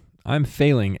 I'm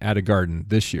failing at a garden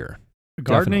this year.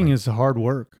 Gardening Definitely. is hard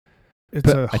work.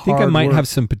 I think I might have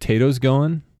some potatoes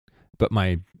going, but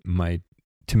my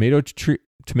tomato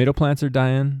plants are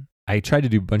dying. I tried to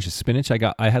do a bunch of spinach.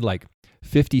 I had like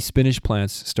 50 spinach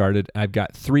plants started. I've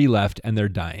got 3 left and they're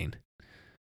dying.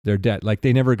 They're dead. Like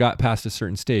they never got past a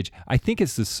certain stage. I think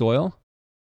it's the soil.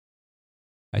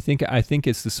 I think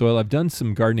it's the soil. I've done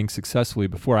some gardening successfully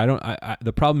before.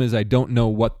 The problem is I don't know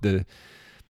what the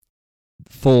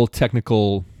full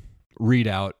technical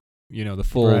readout, the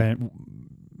full Right.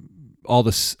 all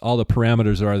the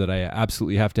parameters are that I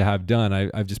absolutely have to have done.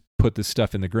 I've just put this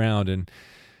stuff in the ground and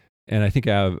I think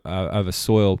I have a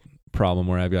soil problem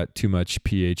where I've got too much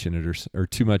pH in it or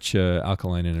too much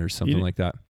alkaline in it or something like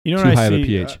that. You know Too what high I of a see?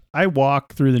 pH. I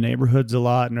walk through the neighborhoods a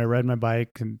lot, and I ride my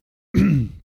bike, and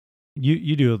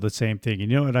you do the same thing. You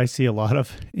know what I see a lot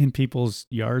of in people's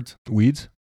yards? Weeds?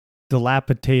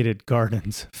 dilapidated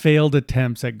gardens, failed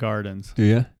attempts at gardens. Do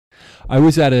you? I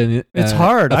was at It's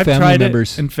hard. I've tried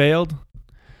it and failed.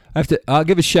 I'll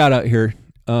give a shout out here.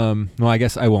 Well, I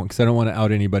guess I won't because I don't want to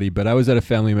out anybody, but I was at a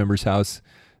family member's house.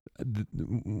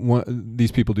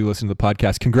 These people do listen to the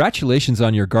podcast. Congratulations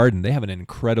on your garden. They have an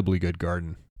incredibly good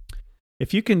garden.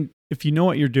 If you know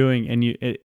what you're doing and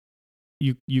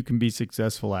you can be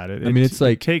successful at it. I mean,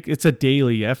 it's a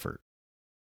daily effort.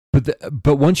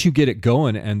 But once you get it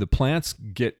going and the plants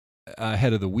get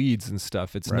ahead of the weeds and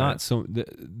stuff, it's not so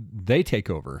they take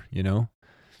over. You know,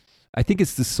 I think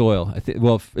it's the soil.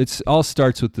 It's all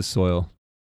starts with the soil.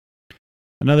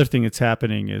 Another thing that's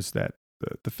happening is that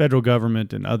the federal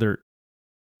government and other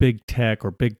big tech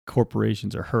or big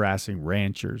corporations are harassing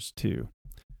ranchers too.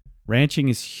 Ranching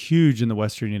is huge in the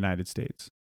Western United States.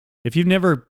 If you've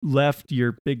never left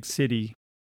your big city,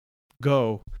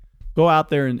 go out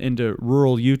there into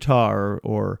rural Utah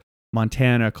or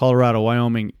Montana, Colorado,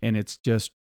 Wyoming, and it's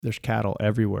just, there's cattle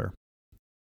everywhere.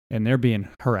 And they're being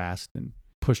harassed and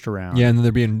pushed around. Yeah, and then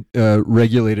they're being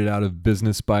regulated out of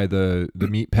business by the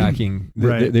meat packing.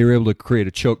 Right. They were able to create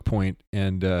a choke point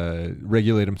and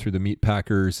regulate them through the meat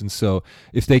packers. And so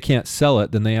if they can't sell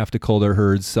it, then they have to cull their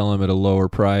herds, sell them at a lower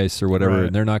price or whatever, Right.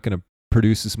 and they're not going to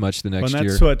produce as much the next year. And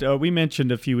that's what we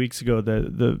mentioned a few weeks ago,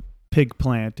 the pig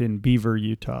plant in Beaver,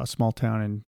 Utah, a small town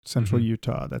in central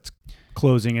Utah that's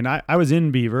closing. And I was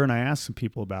in Beaver and I asked some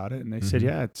people about it and they said,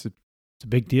 yeah, it's a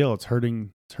big deal. It's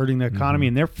hurting the economy,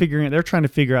 and they're trying to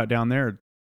figure out down there,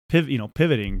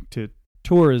 pivoting to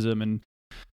tourism and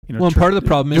and part of the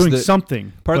problem is doing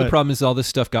something. Part of the problem is all this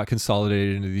stuff got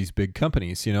consolidated into these big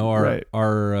companies. You know,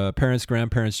 our parents,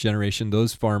 grandparents' generation,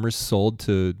 those farmers sold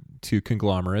to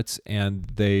conglomerates, and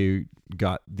they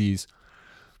got these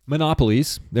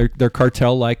monopolies. They're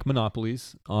cartel-like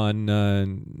monopolies on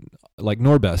like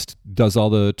Norbest does all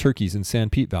the turkeys in San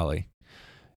Pete Valley.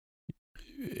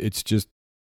 It's just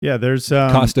there's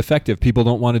cost effective. People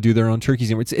don't want to do their own turkeys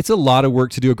anymore. It's a lot of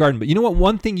work to do a garden. But you know what?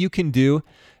 One thing you can do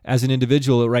as an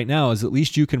individual right now is at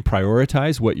least you can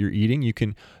prioritize what you're eating. You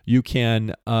can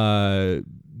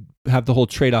have the whole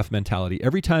trade-off mentality.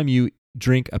 Every time you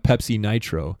drink a Pepsi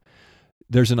Nitro,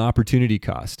 there's an opportunity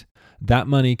cost. That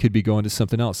money could be going to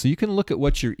something else. So you can look at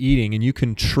what you're eating and you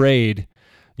can trade.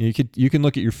 You can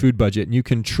look at your food budget and you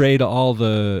can trade all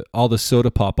the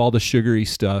soda pop, all the sugary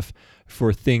stuff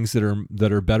for things that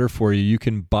are better for you. You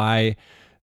can buy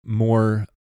more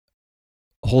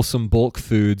wholesome bulk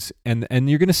foods, and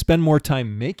you're going to spend more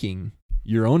time making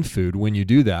your own food when you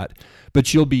do that.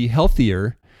 But you'll be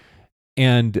healthier,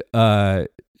 and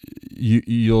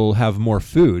you'll have more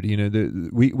food. You know,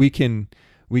 we can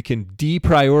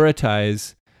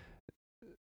deprioritize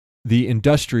the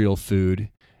industrial food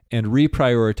and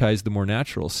reprioritize the more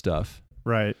natural stuff.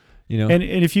 Right. You know, and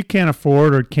if you can't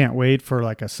afford or can't wait for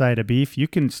like a side of beef, you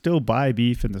can still buy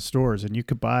beef in the stores, and you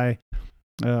could buy,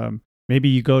 maybe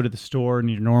you go to the store and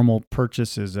your normal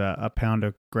purchase is a pound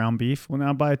of ground beef. Well,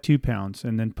 now buy 2 pounds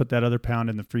and then put that other pound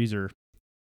in the freezer.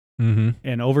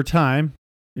 And over time,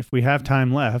 if we have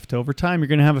time left, you're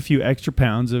going to have a few extra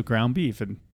pounds of ground beef,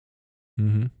 and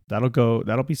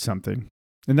that'll be something.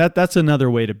 And that's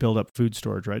another way to build up food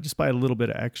storage, right? Just buy a little bit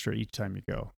of extra each time you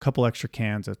go. A couple extra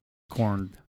cans of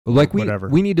corn. Like whatever.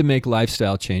 we need to make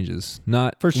lifestyle changes.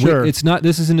 Not for sure.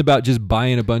 This isn't about just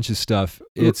buying a bunch of stuff.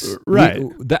 It's right.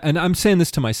 And I'm saying this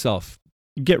to myself.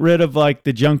 Get rid of like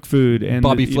the junk food and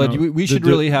Bobby Flood. We should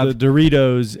really have the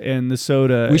Doritos and the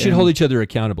soda. We should hold each other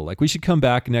accountable. Like we should come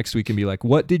back next week and be like,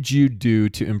 what did you do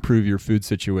to improve your food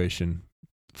situation?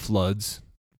 Floods,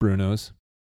 Bruno's.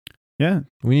 Yeah.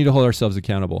 We need to hold ourselves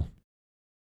accountable.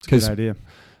 It's a good idea.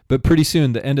 But pretty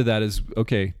soon the end of that is,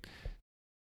 okay,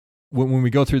 when we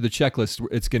go through the checklist,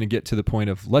 it's going to get to the point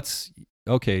of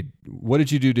okay, what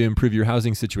did you do to improve your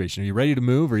housing situation? Are you ready to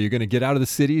move? Are you going to get out of the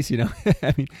cities? You know,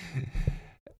 I mean,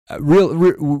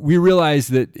 we realize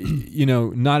that, you know,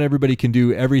 not everybody can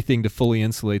do everything to fully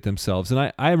insulate themselves.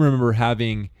 And I remember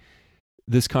having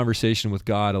this conversation with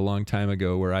God a long time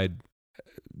ago where I'd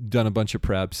done a bunch of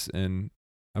preps and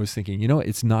I was thinking, you know,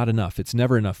 it's not enough. It's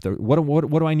never enough.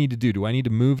 What do I need to do? Do I need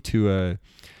to move to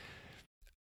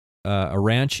a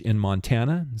ranch in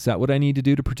Montana? Is that what I need to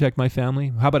do to protect my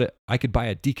family? How about I could buy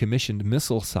a decommissioned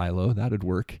missile silo? That'd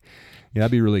work. Yeah,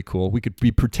 that'd be really cool. We could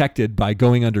be protected by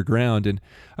going underground. And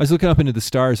I was looking up into the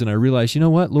stars and I realized, you know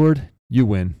what, Lord, you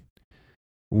win.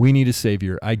 We need a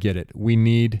savior. I get it. We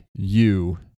need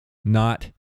you.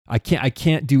 I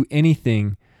can't do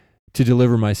anything to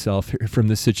deliver myself from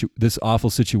this awful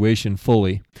situation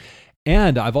fully.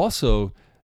 And I've also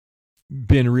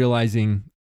been realizing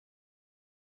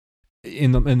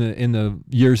in the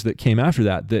years that came after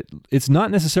that it's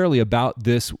not necessarily about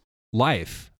this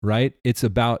life, right? It's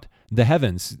about the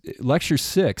heavens. Lecture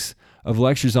 6 of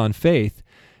Lectures on Faith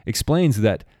explains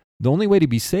that the only way to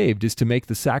be saved is to make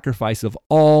the sacrifice of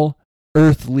all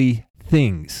earthly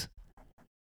things.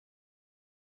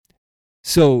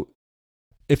 So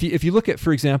if you look at,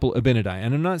 for example, Abinadi,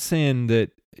 and I'm not saying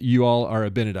that you all are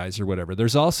Abinadites or whatever.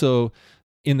 There's also,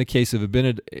 in the case of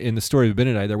in the story of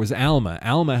Abinadi, there was Alma.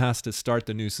 Alma has to start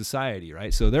the new society,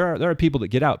 right? So there are people that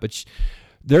get out, but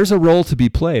there's a role to be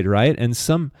played, right? And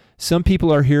some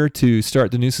people are here to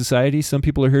start the new society. Some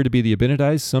people are here to be the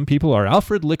Abinadis. Some people are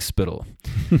Alfred Lickspittle.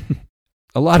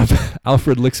 A lot of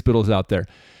Alfred Lickspittles out there.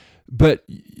 But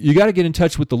you got to get in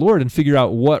touch with the Lord and figure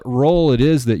out what role it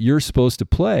is that you're supposed to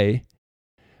play,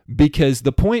 because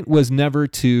the point was never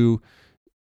to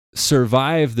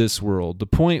survive this world. The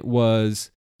point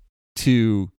was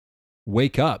to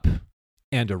wake up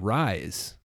and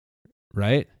arise,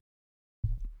 right?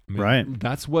 I mean, Right.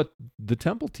 That's what the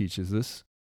temple teaches us.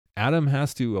 Adam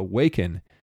has to awaken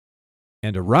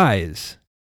and arise.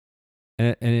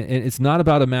 And it's not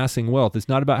about amassing wealth. It's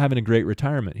not about having a great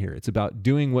retirement here. It's about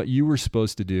doing what you were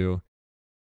supposed to do,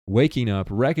 waking up,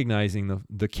 recognizing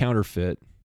the counterfeit,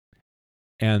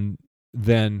 and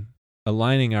then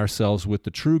aligning ourselves with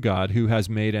the true God who has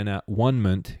made an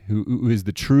at-one-ment, who is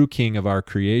the true king of our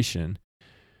creation,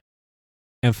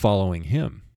 and following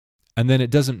him. And then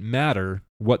it doesn't matter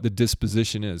what the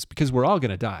disposition is, because we're all going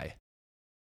to die.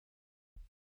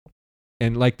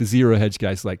 And like the Zero Hedge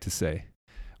guys like to say,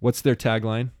 what's their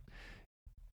tagline?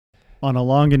 On a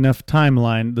long enough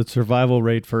timeline, the survival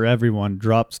rate for everyone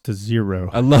drops to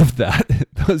 0. I love that.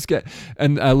 Those guys,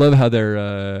 and I love how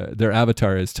their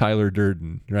avatar is Tyler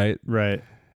Durden, right? Right.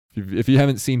 If you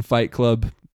haven't seen Fight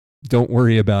Club, don't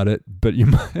worry about it. But you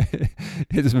might.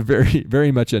 It's very,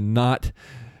 very much not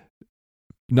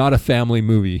a family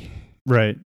movie,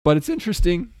 Right. but it's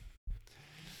interesting.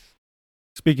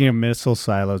 Speaking of missile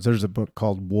silos, there's a book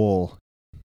called Wool.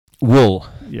 Wool.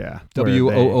 Yeah.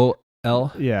 WOOL.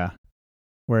 Yeah.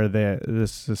 Where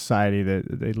this society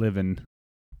that they live in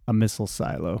a missile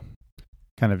silo,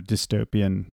 kind of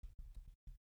dystopian.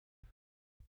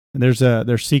 And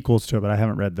there's sequels to it, but I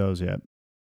haven't read those yet.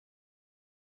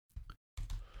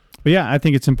 But yeah, I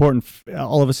think it's important.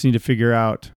 All of us need to figure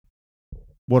out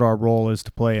what our role is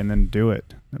to play, and then do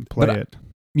it and play it.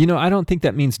 I don't think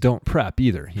that means don't prep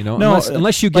either. No,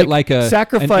 unless you get like an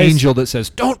angel that says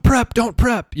don't prep.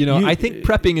 I think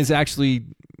prepping is actually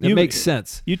makes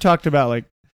sense. You talked about like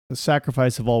the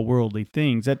sacrifice of all worldly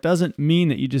things. That doesn't mean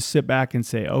that you just sit back and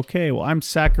say, okay, well, I'm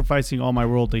sacrificing all my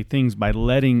worldly things by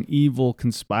letting evil,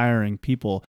 conspiring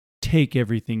people take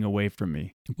everything away from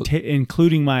me,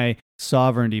 including my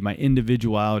sovereignty, my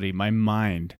individuality, my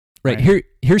mind. Right.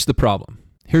 Here's the problem.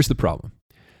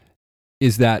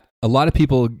 Is that a lot of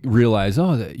people realize,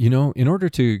 in order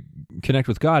to connect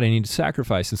with God, I need to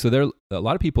sacrifice. And so a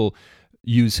lot of people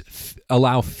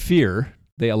allow fear.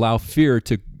 They allow fear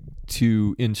to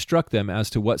instruct them as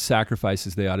to what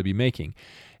sacrifices they ought to be making.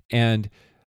 And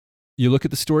you look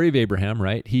at the story of Abraham,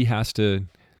 right? He's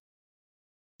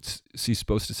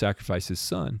supposed to sacrifice his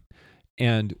son.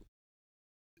 And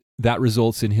that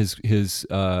results in his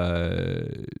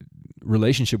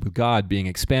relationship with God being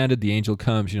expanded. The angel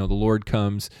comes, the Lord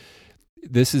comes.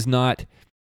 This is not,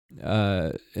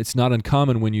 it's not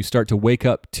uncommon when you start to wake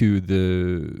up to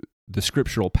the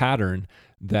scriptural pattern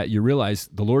that you realize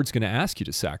the Lord's going to ask you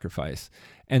to sacrifice.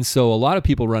 And so a lot of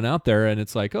people run out there and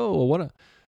it's like, oh, well,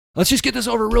 let's just get this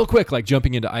over real quick, like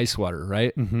jumping into ice water,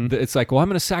 right? Mm-hmm. It's like, well, I'm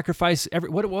going to sacrifice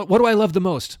what do I love the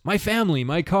most? My family,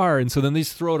 my car. And so then they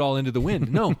just throw it all into the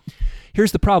wind. No.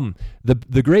 Here's the problem.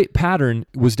 The great pattern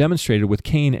was demonstrated with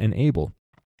Cain and Abel.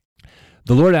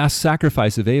 The Lord asked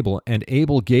sacrifice of Abel, and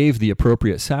Abel gave the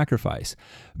appropriate sacrifice.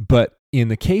 But in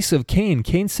the case of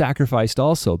Cain sacrificed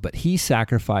also, but he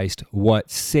sacrificed what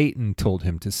Satan told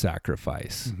him to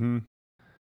sacrifice. Mm-hmm.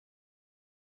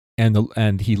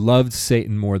 And he loved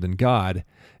Satan more than God,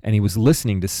 and he was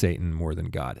listening to Satan more than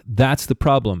God. That's the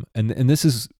problem. And this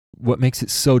is what makes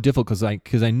it so difficult,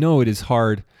 because I know it is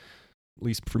hard. At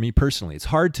least for me personally, it's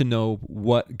hard to know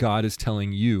what God is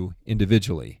telling you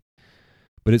individually.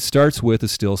 But it starts with a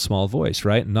still small voice,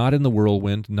 right? Not in the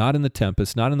whirlwind, not in the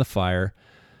tempest, not in the fire.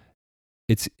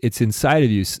 It's inside of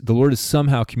you. The Lord is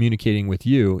somehow communicating with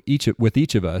you, with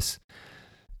each of us,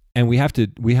 and we have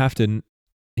to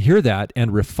hear that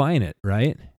and refine it,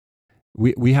 right?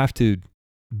 We have to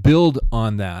build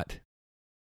on that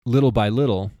little by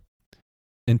little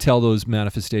until those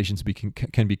manifestations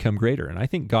can become greater. And I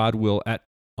think God will,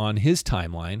 on his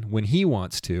timeline, when he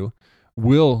wants to,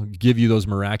 will give you those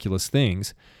miraculous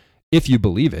things. if you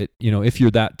believe it, if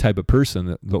you're that type of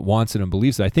person that wants it and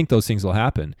believes it, I think those things will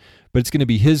happen. But it's going to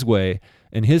be his way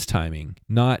and his timing,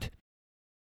 not,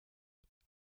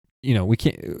 we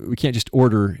can't just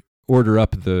order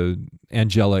up the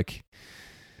angelic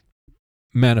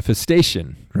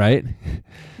manifestation, right?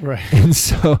 Right. And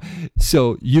so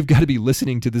you've got to be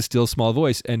listening to the still small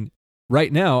voice. And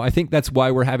right now, I think that's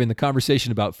why we're having the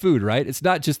conversation about food, right? It's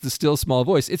not just the still small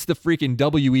voice. It's the freaking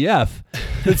WEF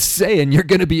that's saying you're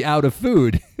going to be out of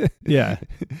food. Yeah.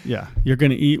 You're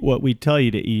going to eat what we tell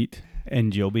you to eat,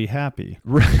 and you'll be happy.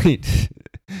 Right.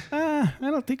 I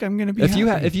don't think I'm going to be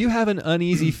happy. If you have an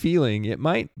uneasy feeling, it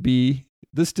might be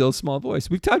the still small voice.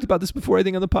 We've talked about this before, I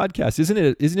think, on the podcast.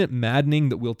 Isn't it maddening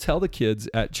that we'll tell the kids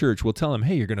at church, we'll tell them,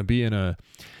 hey, you're going to be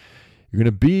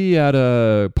at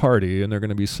a party and they're going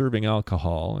to be serving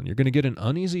alcohol and you're going to get an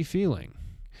uneasy feeling.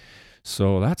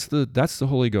 So that's the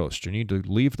Holy Ghost. You need to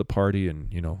leave the party and,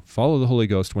 follow the Holy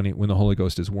Ghost when the Holy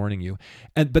Ghost is warning you.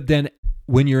 But then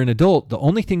when you're an adult, the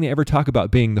only thing they ever talk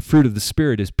about being the fruit of the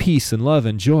Spirit is peace and love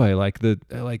and joy.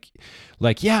 And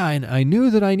I knew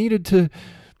that I needed to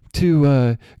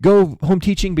go home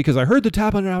teaching because I heard the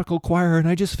tabernacle choir and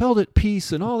I just felt at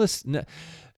peace and all this.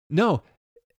 No.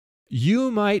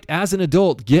 You might, as an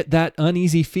adult, get that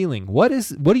uneasy feeling. What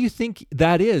do you think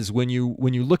that is when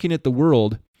you're looking at the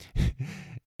world,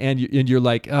 and you're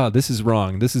like, oh, this is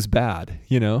wrong, this is bad.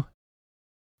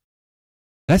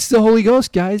 That's the Holy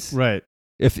Ghost, guys. Right.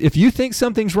 If you think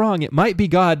something's wrong, it might be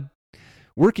God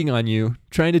working on you,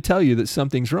 trying to tell you that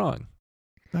something's wrong.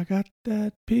 I got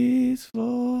that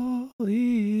peaceful,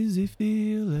 easy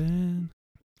feeling.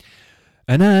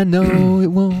 And I know it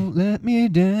won't let me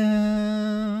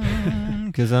down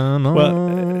because I'm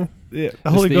on. The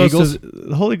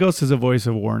Holy Ghost is a voice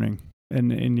of warning,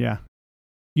 and yeah,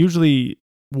 usually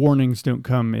warnings don't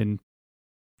come in,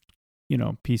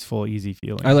 peaceful, easy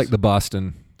feelings. I like the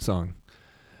Boston song.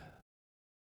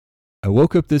 I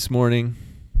woke up this morning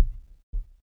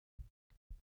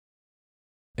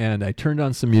and I turned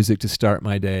on some music to start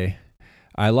my day.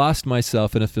 I lost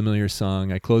myself in a familiar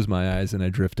song. I close my eyes and I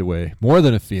drift away. More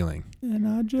than a feeling. And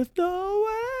I drift away.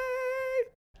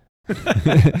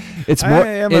 I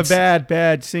am a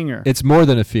bad singer. It's more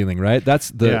than a feeling, right? That's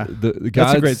God's,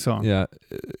 that's a great song. Yeah,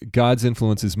 God's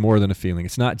influence is more than a feeling.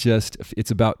 It's not just.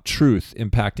 It's about truth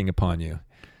impacting upon you.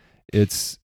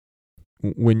 It's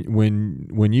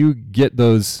when you get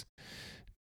those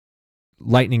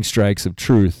lightning strikes of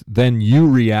truth, then you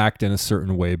react in a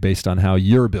certain way based on how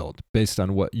you're built, based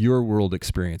on what your world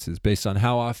experiences, based on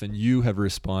how often you have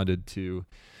responded to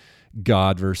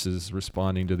God versus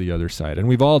responding to the other side. And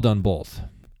we've all done both.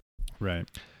 Right.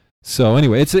 So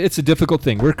anyway, it's a difficult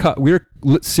thing. We're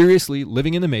seriously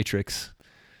living in the Matrix.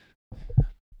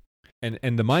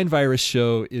 And the Mind Virus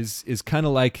show is kind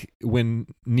of like when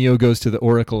Neo goes to the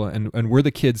Oracle and we're the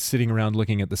kids sitting around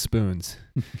looking at the spoons.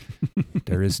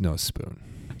 There is no spoon.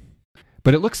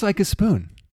 But it looks like a spoon.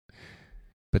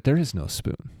 But there is no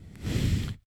spoon.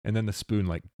 And then the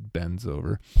spoon bends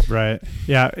over. Right.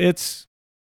 Yeah, it's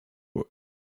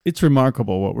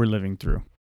remarkable what we're living through.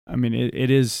 I mean,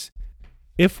 it is,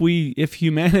 if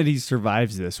humanity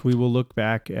survives this, we will look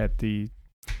back at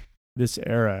this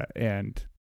era, and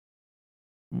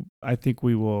I think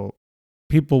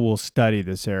people will study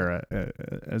this era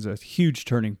as a huge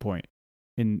turning point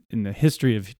in the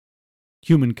history of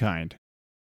humankind.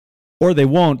 Or they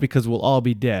won't, because we'll all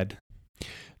be dead.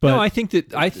 But no, I think that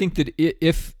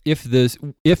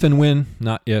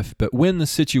when the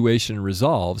situation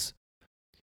resolves,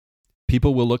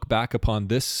 people will look back upon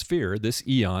this sphere, this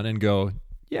eon, and go,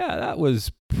 yeah, that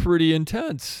was pretty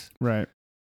intense. Right.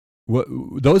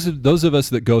 Those of us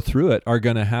that go through it are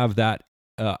going to have that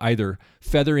either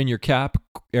feather in your cap,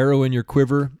 arrow in your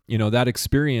quiver, that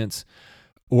experience,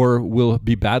 or will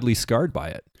be badly scarred by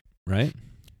it, right?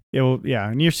 Yeah, well, yeah,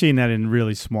 and you're seeing that in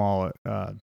really small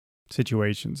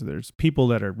situations. There's people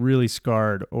that are really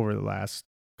scarred over the last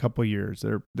couple of years.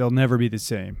 They'll never be the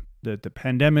same. The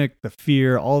pandemic, the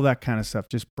fear, all that kind of stuff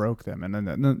just broke them. And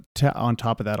then on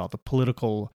top of that, all the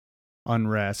political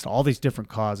unrest, all these different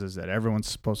causes that everyone's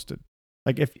supposed to,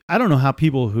 I don't know how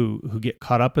people who get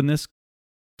caught up in this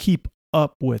keep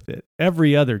up with it.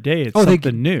 Every other day it's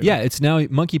something new. Yeah, it's now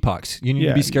monkeypox. You need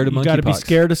to be scared of monkeypox. You got to be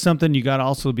scared of something. You got to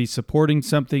also be supporting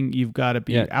something. You've got to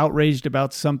be outraged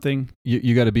about something.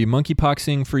 You got to be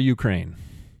monkeypoxing for Ukraine.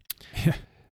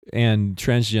 And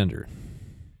transgender.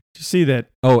 You see that?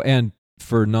 Oh, and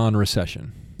for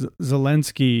non-recession.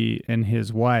 Zelensky and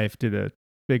his wife did a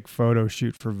big photo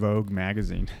shoot for Vogue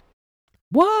magazine.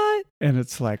 What? And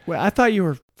it's like, well, I thought you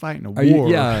were fighting a Are war.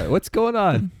 you, yeah, what's going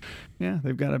on? Yeah,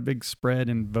 they've got a big spread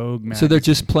in Vogue magazine. So they're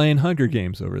just playing Hunger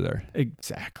Games over there.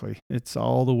 Exactly. It's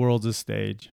all the world's a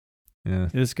stage. Yeah.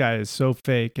 This guy is so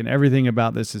fake, and everything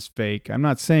about this is fake. I'm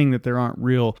not saying that there aren't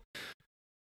real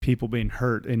people being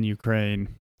hurt in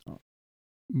Ukraine.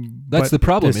 That's but the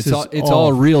problem. this It's is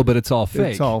all real, but it's all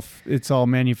fake. It's all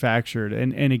manufactured.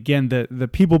 And again, the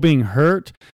people being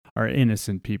hurt are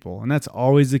innocent people. And that's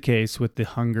always the case with the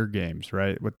Hunger Games,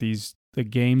 right? With the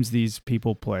games these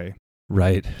people play.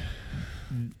 Right.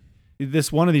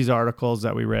 This one of these articles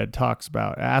that we read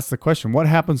asks the question, what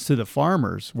happens to the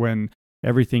farmers when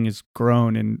everything is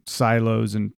grown in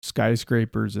silos and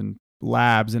skyscrapers and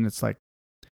labs? And it's like,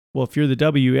 well, if you're the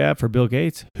WF or Bill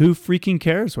Gates, who freaking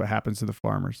cares what happens to the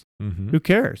farmers? Mm-hmm. Who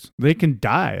cares? They can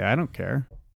die. I don't care.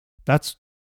 That's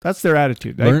their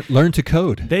attitude. Learn to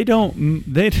code. They don't.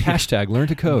 They Hashtag learn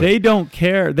to code. They don't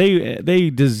care. They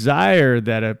desire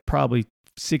that probably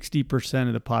 60%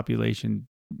 of the population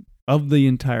of the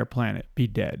entire planet be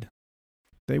dead.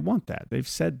 They want that. They've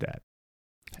said that.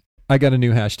 I got a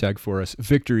new hashtag for us.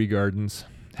 Victory Gardens.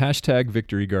 Hashtag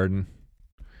Victory Garden.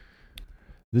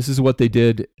 This is what they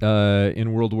did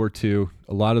in World War II.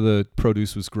 A lot of the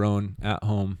produce was grown at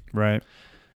home. Right.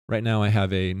 Right now I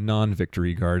have a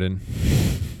non-victory garden.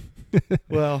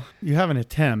 Well, you have an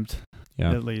attempt,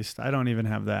 Yeah. at least. I don't even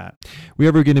have that. We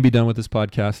ever going to be done with this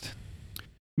podcast?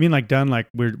 You mean like done, like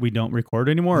we don't record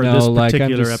anymore? Or No, this like I'm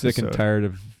particular just sick and episode? tired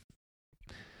of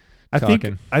I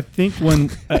talking.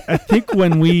 think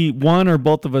when one or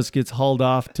both of us gets hauled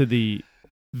off to the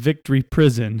victory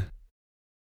prison,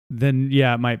 then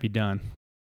yeah, it might be done.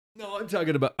 No, I'm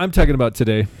talking about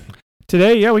today.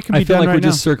 Today, yeah, we can be I feel done like right we're now.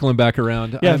 just circling back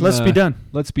around. Yeah, let's be done.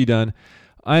 Let's be done.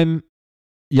 I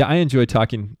enjoy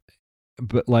talking,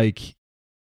 but like,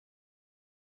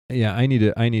 yeah, I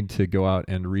need to go out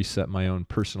and reset my own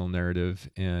personal narrative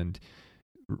and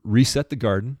reset the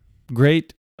garden.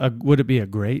 Great. Would it be a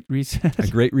great reset? A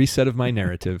great reset of my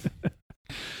narrative.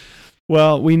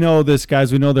 Well, we know this,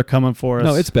 guys. We know they're coming for us.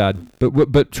 No, it's bad,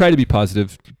 but try to be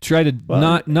positive. Try to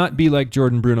not be like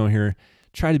Jordan Bruno here.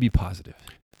 Try to be positive.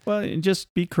 Well, and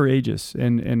just be courageous,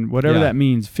 and whatever that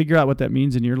means. Figure out what that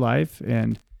means in your life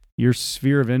and your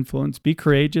sphere of influence. Be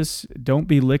courageous. Don't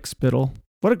be lickspittle.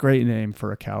 What a great name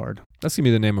for a coward. That's gonna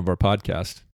be the name of our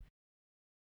podcast,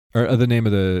 or the name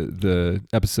of the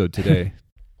episode today.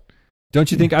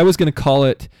 Don't you think? I was gonna call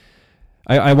it.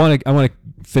 I want to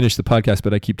finish the podcast,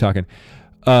 but I keep talking.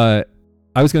 I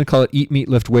was going to call it Eat Meat,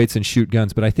 Lift Weights, and Shoot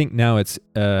Guns, but I think now it's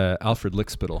Alfred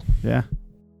Lickspittle. Yeah.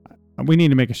 We need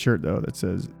to make a shirt, though, that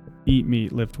says Eat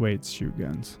Meat, Lift Weights, Shoot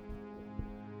Guns.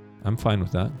 I'm fine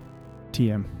with that.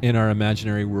 TM. In our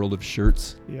imaginary world of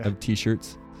shirts, Yeah. of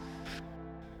T-shirts.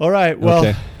 All right. Well,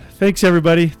 Okay. Thanks,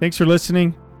 everybody. Thanks for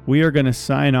listening. We are going to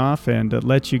sign off and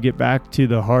let you get back to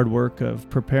the hard work of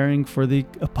preparing for the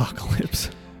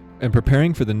apocalypse. And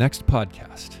preparing for the next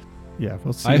podcast. Yeah,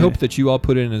 we'll see. I hope that you all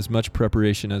put in as much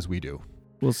preparation as we do.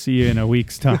 We'll see you in a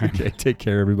week's time. Okay, take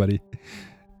care, everybody.